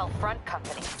cartel front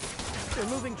companies. They're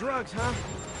moving drugs, huh?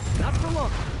 Not for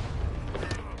long.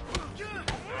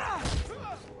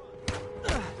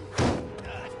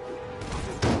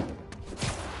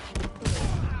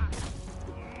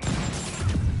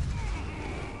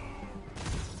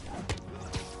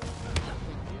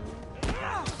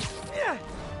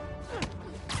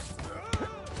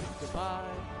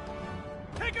 Goodbye.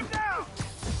 Take him down!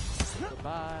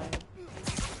 Goodbye.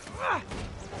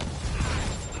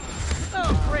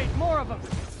 Oh, great, more of them.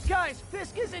 Guys,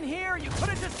 Fisk isn't here. You could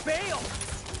have just bailed.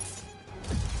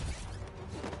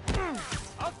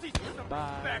 I'll teach you some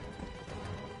respect.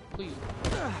 Please.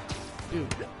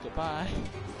 Dude, goodbye.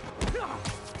 Goodbye.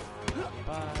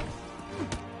 Goodbye.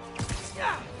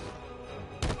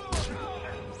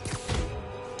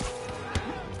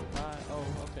 Oh,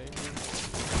 okay.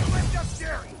 Lift up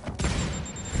Jerry!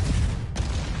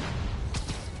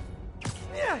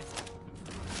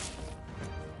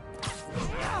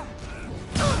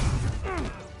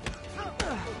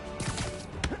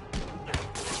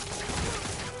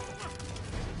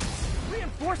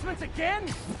 Reinforcements again?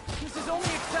 This is only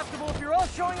acceptable if you're all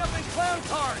showing up in clown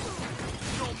cars.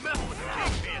 You don't mess with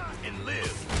Kingpin and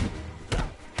live.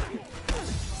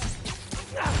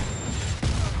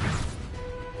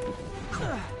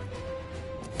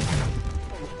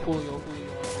 Julio.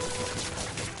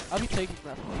 I'll be taking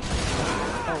that from you.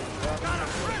 Oh, God.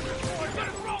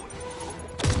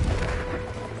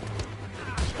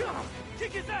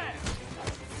 Kick his ass!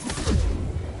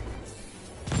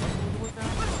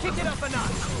 Let's kick it up a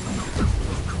notch.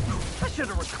 I should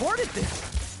have recorded this.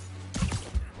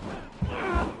 I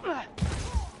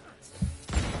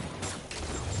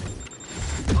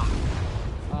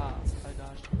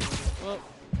dodged. Well.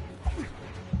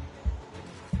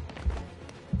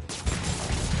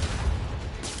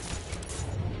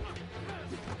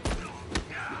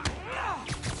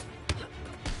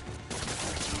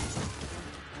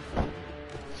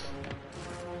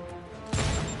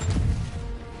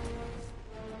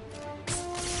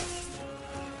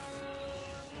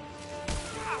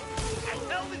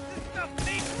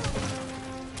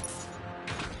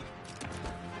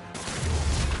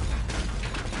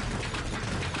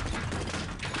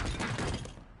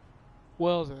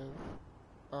 Well then,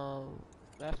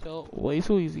 that felt way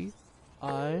too easy.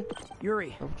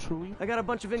 Yuri, I'm truly. I got a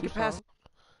bunch of incapacitated.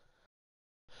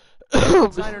 This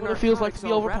is what it feels like to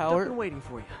be overpowered. Waiting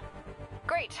for you.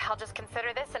 Great, I'll just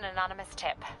consider this an anonymous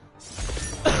tip.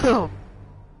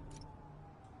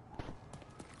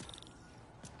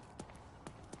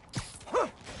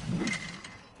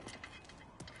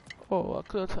 Oh, I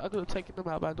could have taken them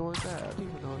out by doing that. I didn't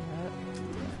even know that.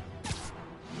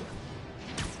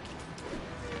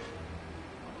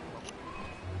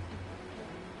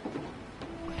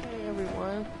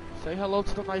 Say hello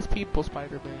to the nice people,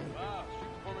 Spider-Man. Wow, street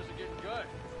performers are getting good.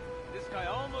 This guy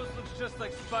almost looks just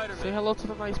like Spider-Man. Say hello to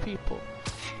the nice people.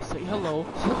 Say hello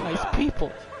to the nice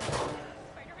people.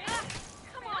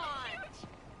 Come on.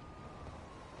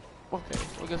 Okay,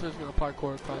 I guess we're just gonna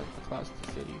parkour across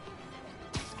the city.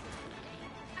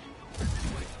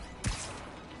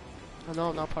 I know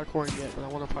I'm not parkouring yet, but I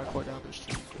want to parkour down the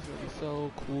street. It's gonna be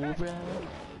so cool, bro.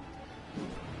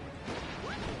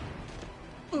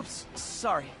 Oops,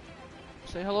 sorry.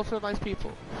 Say hello to the nice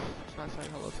people. It's not saying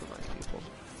hello to the nice people.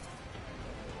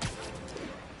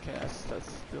 Okay,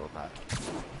 that's still not.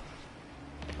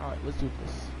 Alright, let's do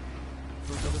this.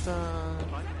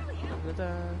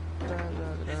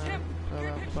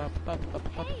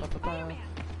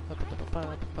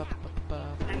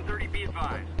 10:30, be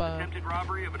advised. Attempted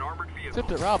robbery of an armored vehicle.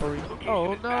 Attempted robbery? Location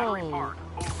Oh is Battery no! Park.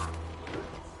 Over.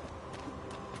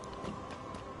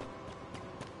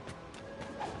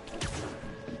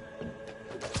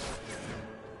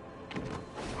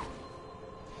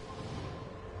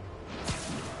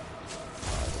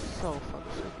 So fun to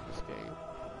shoot in this game.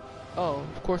 Oh,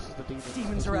 of course it's the demons.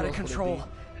 Demons are out of control,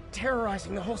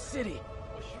 terrorizing the whole city.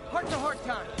 Heart-to-heart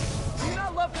time. Do you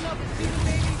not love enough to see the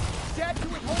baby? Dad too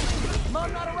at home.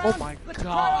 Mom not around. Oh my Let's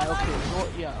god! cry all Okay,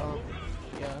 night.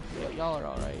 yeah, y'all are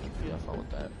alright. You have fun with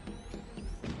that.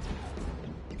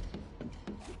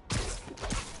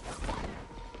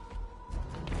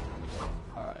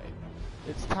 Alright,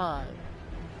 it's time.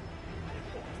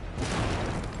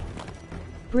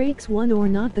 Brakes one or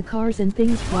not the cars and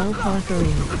things while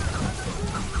parkering.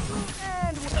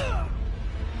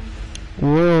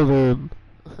 Well then.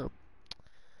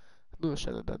 Knew I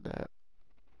should have done that.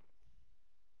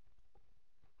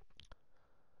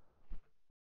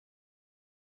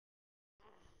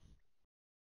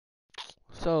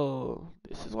 So,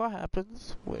 this is what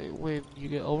happens when you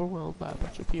get overwhelmed by a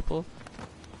bunch of people.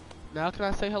 Now can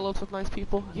I say hello to nice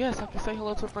people? Yes, I can say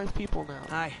hello to nice people now.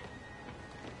 Hi.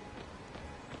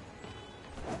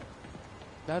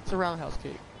 That's a roundhouse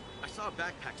kick. I saw a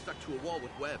backpack stuck to a wall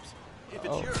with webs. If it's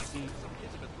Oh, yours, geez. some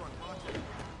kids have been throwing rocks at it.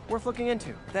 Worth looking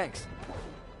into. Thanks.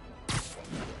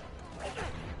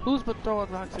 Who's been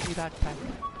throwing rocks at me backpack?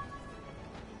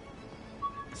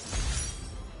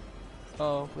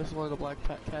 Oh, this is one of the black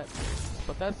cats.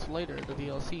 But that's later in the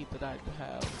DLC that I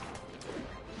have.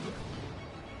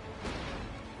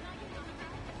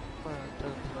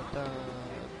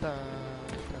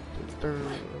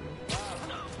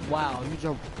 Wow, you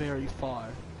jumped very far.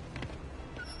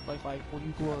 Like when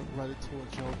you go and run into a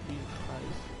jump, Jesus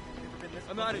Christ.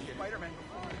 I'm out of here. Spider-Man.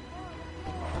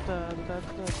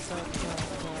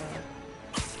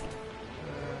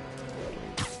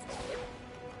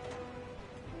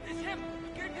 It's him.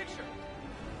 Get a picture.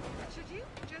 Should you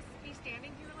just be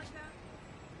standing here like that?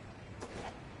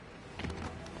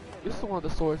 This is one of the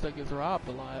stores that gets robbed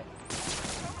a lot.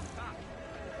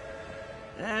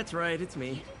 That's right, it's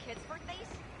me. Kids' birthdays?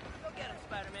 Go get him,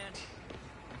 Spider-Man.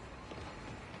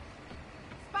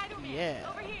 Spider-Man, Yeah.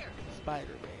 over here.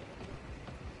 Spider-Man.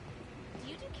 Do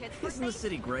you do kids' Isn't the birthdays?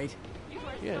 city great?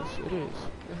 Yes, it is.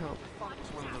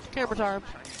 Camera time.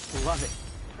 Love it.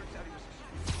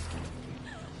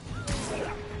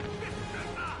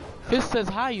 Fisk says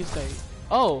hi, you say.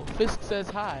 Oh, Fisk says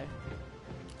hi.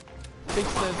 Fisk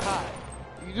says hi.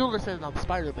 You do understand I'm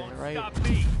Spider-Man, right? Stop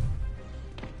me.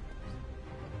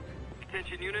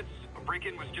 Attention units, a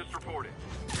break-in was just reported.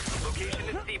 Location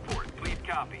is Seaport. Please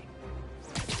copy.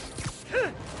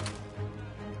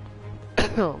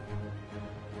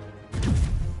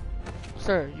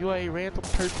 Sir, you are a random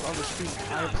person on the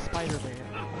street. I am Spider-Man.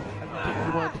 I didn't think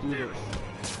you wanted to do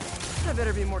this. I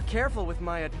better be more careful with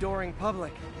my adoring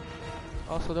public.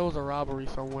 Also, there was a robbery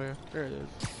somewhere. There it is.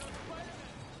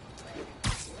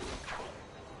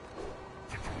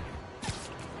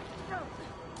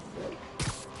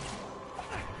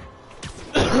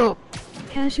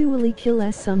 Casually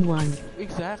kill someone.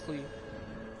 Exactly.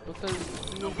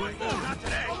 Because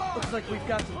Looks like we've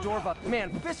got some door buttons.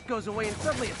 Man, Fisk goes away and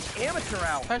suddenly it's amateur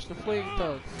hour. catch the fleeing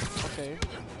thugs. Okay.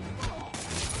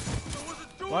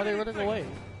 Why are they running away?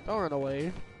 Don't run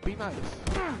away. Be nice.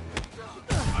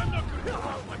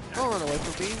 Don't run away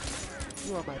from me.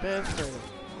 You are my best friend.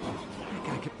 That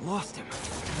guy kept lost him.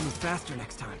 Gotta move faster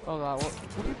next time. Oh god, what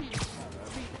do you mean?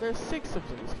 There's 6 of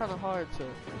them. It's kind of hard to.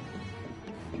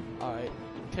 Alright,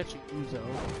 catching you,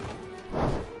 though.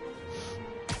 I'm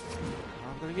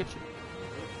gonna get you.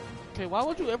 Okay, why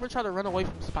would you ever try to run away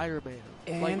from Spider-Man?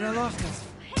 And Like, I lost him.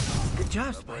 Good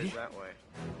job, Spidey. That way.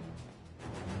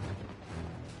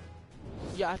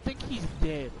 yeah, I think he's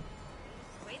dead.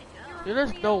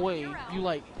 There's no way you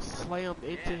like slammed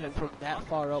into him from that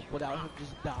far up without him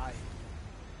just dying.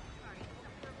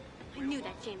 knew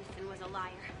that Jameson was a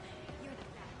liar. You're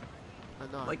the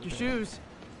best. Like your shoes.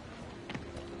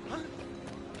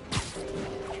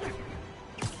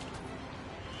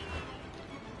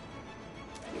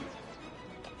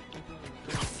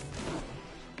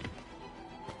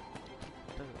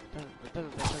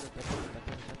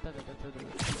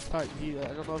 Sorry, I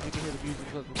don't know if you can hear the music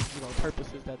because of, you know,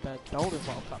 purposes that don't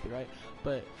involve copyright,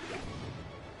 but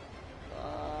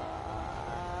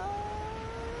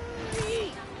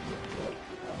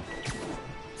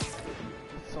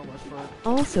it's so much fun.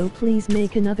 Also, please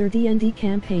make another D&D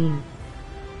campaign.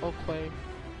 Okay,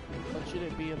 what should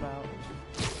it be about?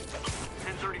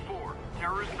 1034.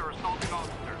 Terrorists are assaulting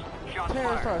officers. Shots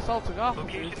Terrorists fired. are assaulting officers.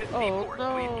 Location is Oh C4.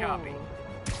 no! Please copy.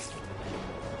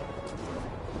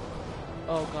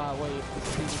 Oh god, wait,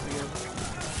 this is again.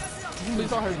 Please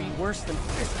don't hurt me. Worse than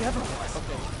Fisk ever was.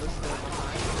 Okay, let's stand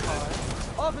behind the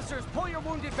car. Officers, pull your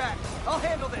wounded back. I'll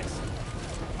handle this.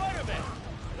 Spider-Man!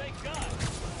 Thank God!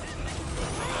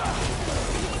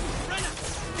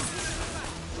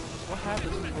 What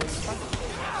happens when you fight?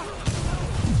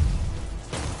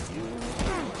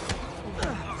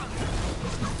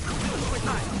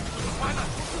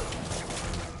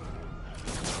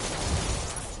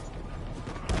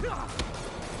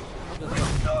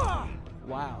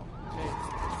 Wow. Okay.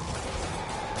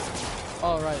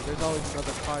 Alright, there's always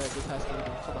another car that just has to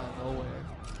come out of nowhere.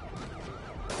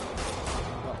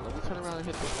 Oh, let me turn around and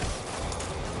hit this.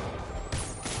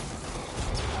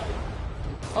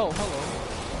 Oh, hello.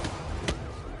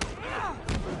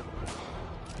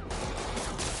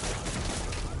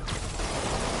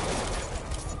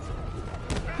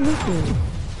 Woohoo.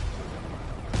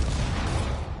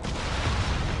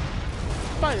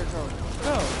 Spider drone,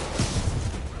 go!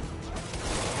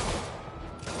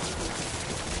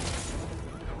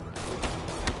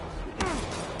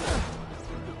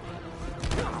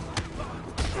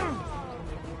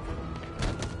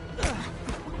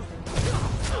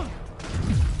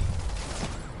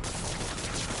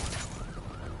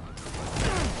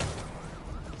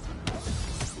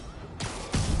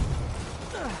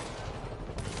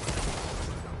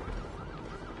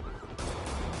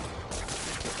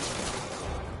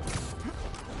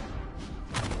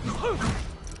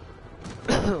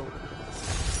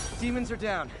 Demons are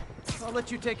down. I'll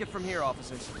let you take it from here,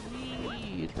 officers.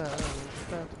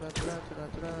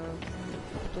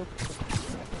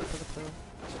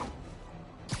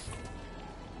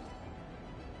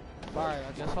 Alright,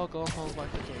 I guess I'll go home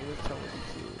like the game is telling me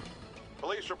to.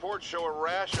 Police reports show a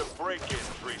rash of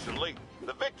break-ins recently.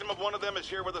 The victim of one of them is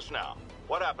here with us now.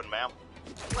 What happened, ma'am?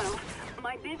 Well,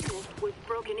 my business was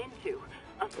broken into.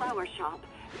 A flower shop.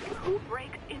 Who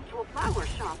breaks into a flower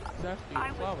shop? Exactly,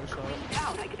 I was creeped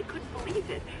out. I couldn't believe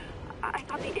it. I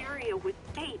thought the area was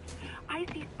safe. I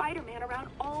see Spider-Man around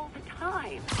all the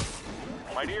time.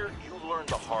 My dear, you learned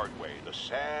the hard way the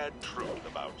sad truth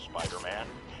about Spider-Man.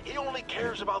 He only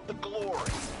cares about the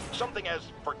glory. Something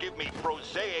as, forgive me,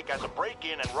 prosaic as a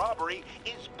break-in and robbery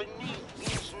is beneath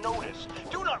his notice.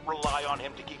 Do not rely on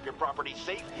him to keep your property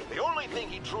safe. The only thing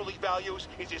he truly values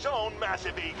is his own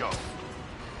massive ego.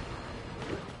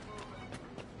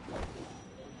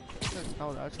 That's not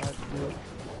what I tried to do.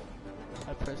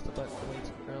 I pressed the button way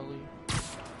too early.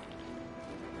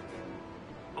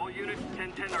 All units,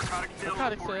 1010 narcotic sale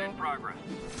Narcotic report sale. in progress.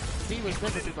 Demons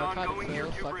never do narcotic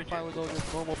sales, so I can finally go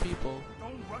against normal people.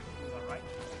 Don't rush me, alright?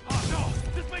 Oh no!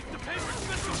 This makes the paper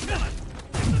spit so villain!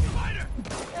 It's the spider!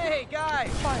 Hey, guys!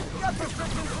 You got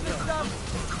prescriptions for this stuff?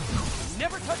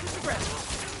 Never touches the ground.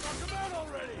 Knock him out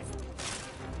already!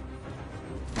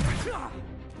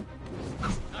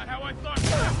 Not how I thought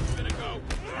that was gonna go!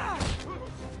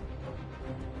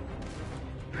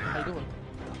 How you doing?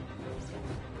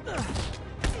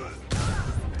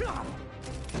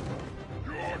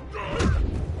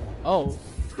 Oh.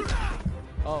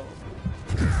 Oh.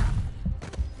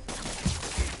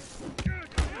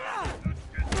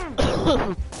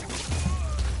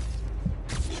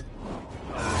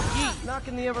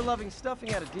 Knocking the ever-loving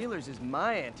stuffing out of dealers is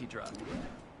my anti-drug.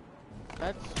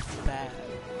 That's bad.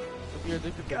 If you're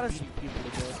addicted to beating people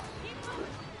to death.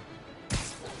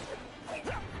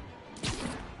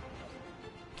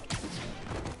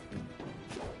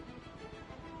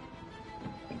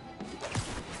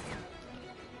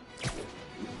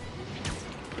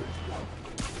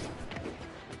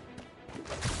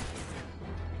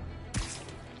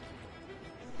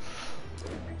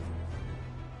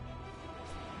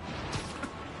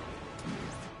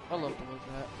 I love the ones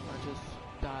that I just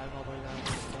dive all the way down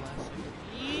to the last second.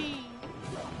 Yee!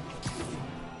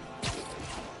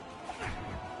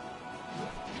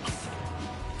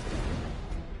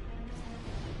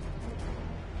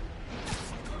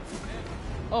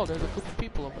 Oh, there's a group of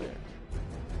people over there.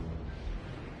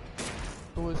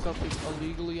 Doing something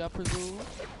illegally, I presume.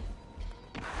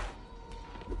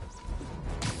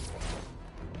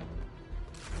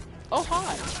 Oh,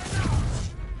 hi!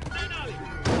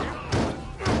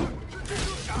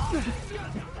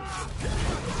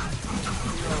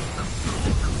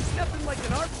 Nothing like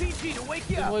an RPG to wake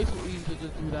you It's up. way too easy to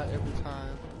just do that every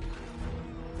time.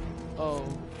 Oh,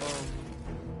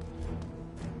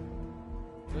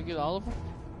 did I get all of them?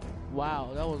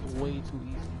 Wow, that was way too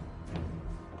easy.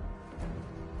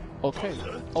 Okay.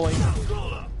 Oh wait.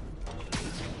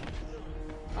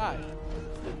 Hi.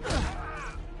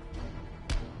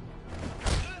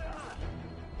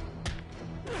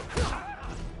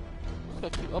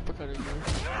 Got two uppercutting you.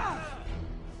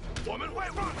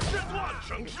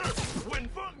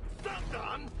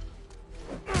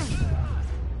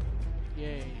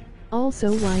 Yay.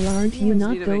 Also, why aren't you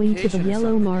not going to the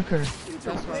yellow marker? That's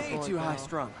where I'm Way going too now. high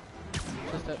strung.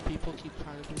 Just that people keep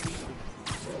trying to do these things.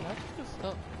 That's good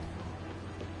stuff.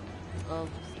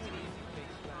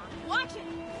 Watch it!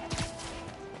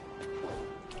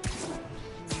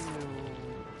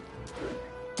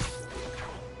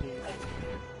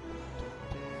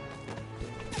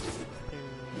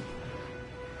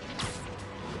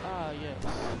 Ah, yes.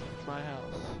 My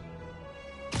house.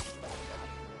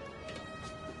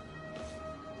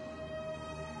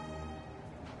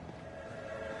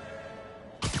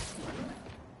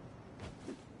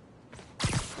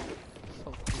 So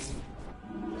cool.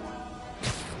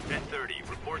 10:30.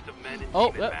 Reports of men in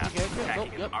Oh, demon yep, masks okay, okay,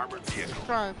 attacking yep. an armored vehicle.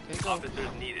 Trying. Okay, go.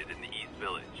 Officers needed in the East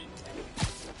Village.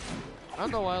 I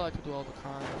don't know why I like to do all the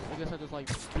crimes. I guess I just like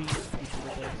beat people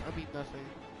to death. I mean nothing.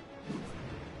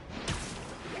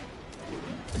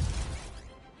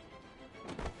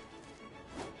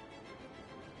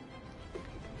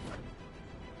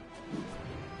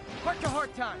 Heart to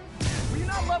heart time. Were you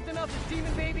not loved enough as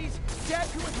demon babies? Dad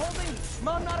too withholding?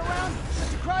 Mom not around?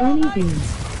 Did you cry all Only night?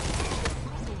 beans.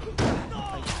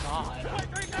 My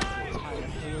God.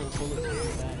 Bullets in the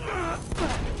back.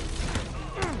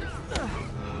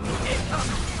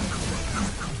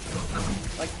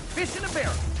 Like fish in a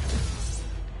barrel.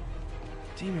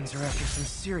 Demons are after some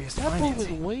serious That move is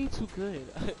financing. way too good.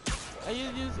 And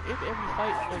you just end every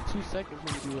fight in like 2 seconds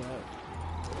when you do that.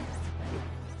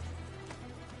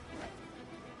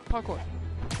 Parkour.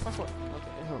 Parkour.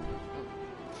 Okay.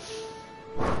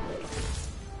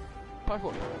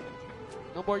 Parkour.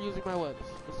 No more using my webs.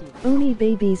 Let's do this. Oni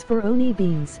babies for Oni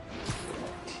beans.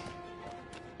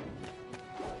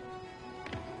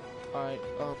 Alright,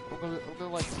 I'm gonna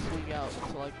like swing out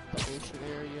to like the ocean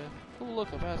area. Oh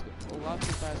look, a basketball. Lots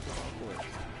of basketball courts.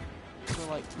 I'm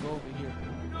gonna like go over here.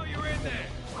 No, you're in there.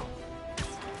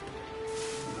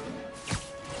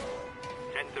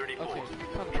 10:34. Okay.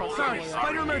 Sorry,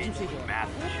 spider emergency. Mass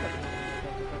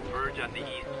Verge on the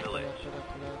East Village.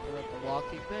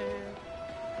 Walking Man.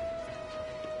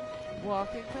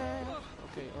 Walking Man.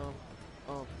 Okay, now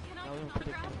we have a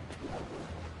predicament.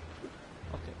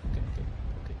 Okay.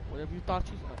 Whatever you thought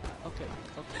you okay.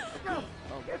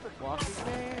 Walking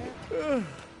Man.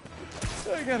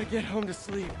 I gotta get home to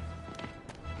sleep.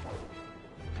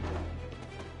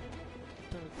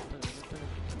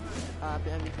 I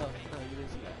mean, no, you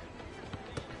didn't see that.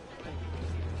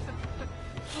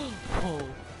 Oh,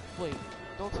 wait,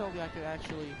 don't tell me I can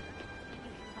actually...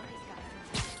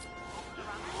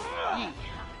 Yee.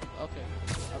 Okay,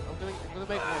 I'm gonna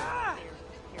make one.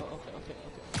 Oh, okay. Okay,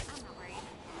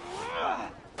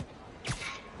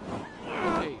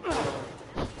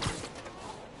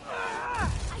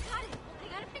 I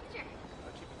got a picture.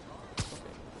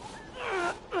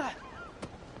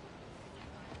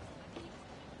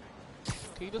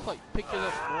 can you just like pick it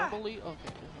up normally?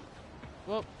 Okay.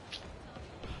 Well,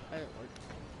 that didn't work.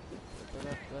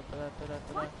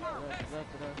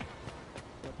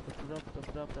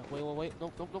 Wait.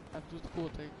 Nope. I have to do the cool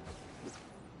thing.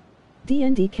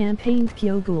 D&D campaign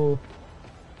Tokyo Ghoul.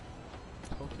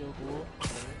 Tokyo Ghoul.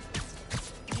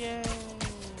 Yay!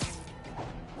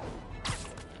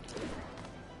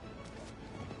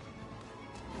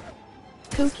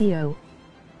 Tokyo.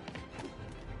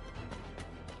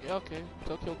 Yeah, okay.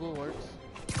 Tokyo Ghoul works.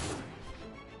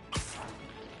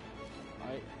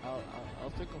 Alright, I'll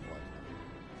think of one.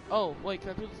 Oh, wait, can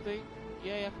I do this thing?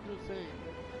 Yeah, I can do the thing.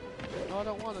 No, I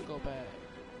don't want to go back.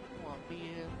 Come on,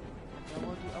 man. I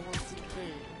want to do the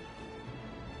thing.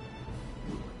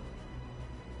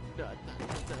 No.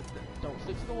 Don't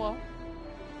stick to the wall.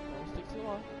 Don't stick to the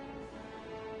wall.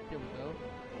 Here we go.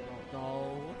 No,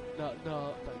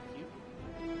 thank you.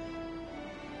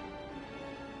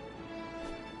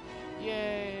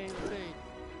 Yay, thing.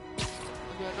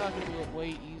 I know I can do it way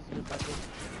easier. if I just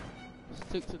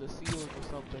stick to the ceiling or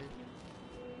something.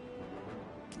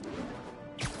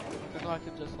 I know I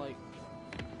can just like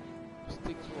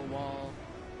stick to a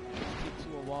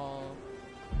wall,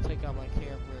 take out my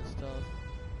camera and stuff.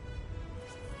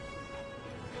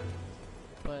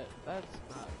 But that's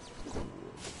not cool.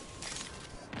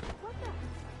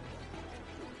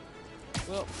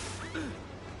 Well,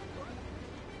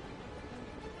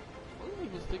 what am I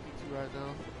even sticking to right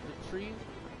now? The tree?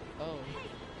 Oh.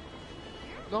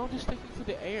 No, I'm just sticking to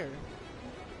the air.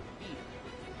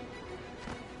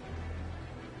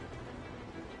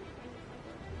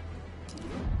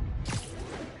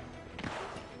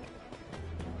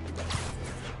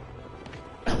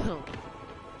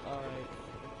 Alright.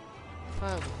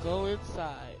 Time to go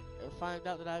inside and find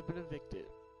out that I've been evicted.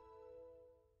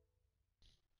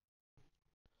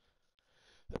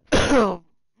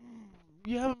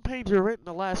 You haven't paid your rent in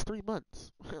the last 3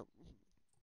 months.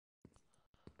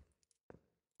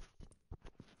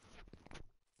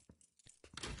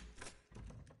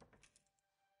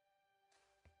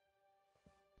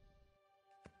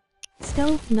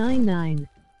 Stealth 99.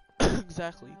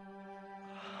 Exactly.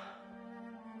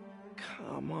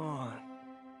 Come on.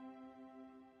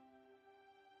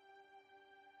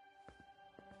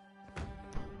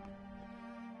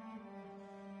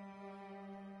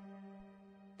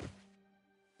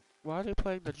 Why are they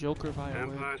playing the Joker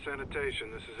violin? Empire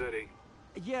Sanitation, this is Eddie.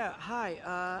 Yeah,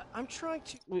 hi. I'm trying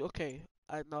to... Wait, okay,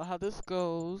 I know how this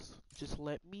goes. Just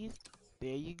let me...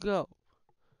 There you go.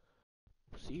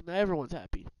 See, now everyone's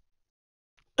happy.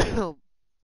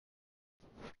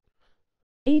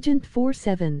 Agent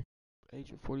 47.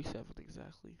 Agent 47,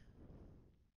 exactly.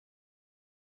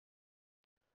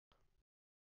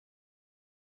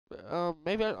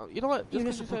 Maybe you know what? Just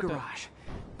Municipal you said Garage.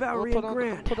 That, Bowery and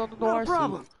Grand. put on the No noir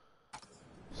problem. suit,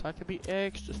 so I can be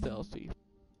extra stealthy.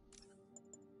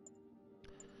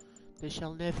 They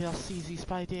shall never see the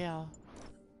spider.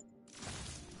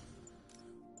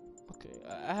 Okay,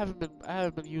 I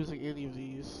haven't been using any of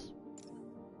these.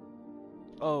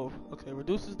 Oh, okay.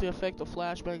 Reduces the effect of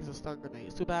flashbangs and stun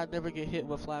grenades. Too bad I never get hit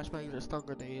with flashbangs or stun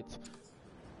grenades.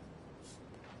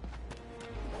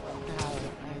 Now,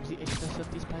 I am the Express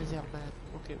of this Spider-Man.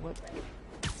 Okay, what?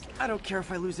 I don't care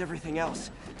if I lose everything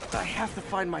else. I have to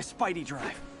find my Spidey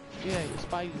drive. Yeah, your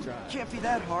Spidey drive. Can't be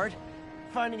that hard.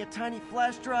 Finding a tiny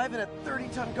flash drive in a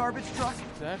 30-ton garbage truck?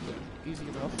 Exactly. Easy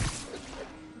enough.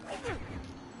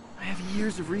 I have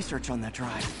years of research on that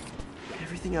drive.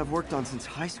 Everything I've worked on since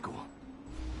high school.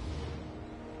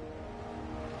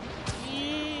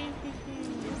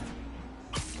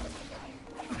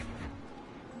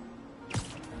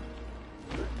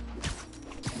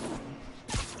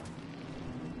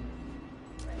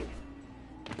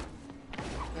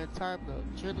 And time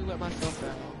to gently let myself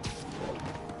down.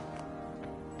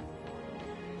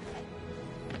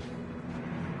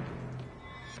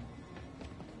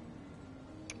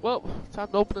 Well, time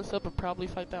to open this up and probably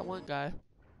fight that one guy.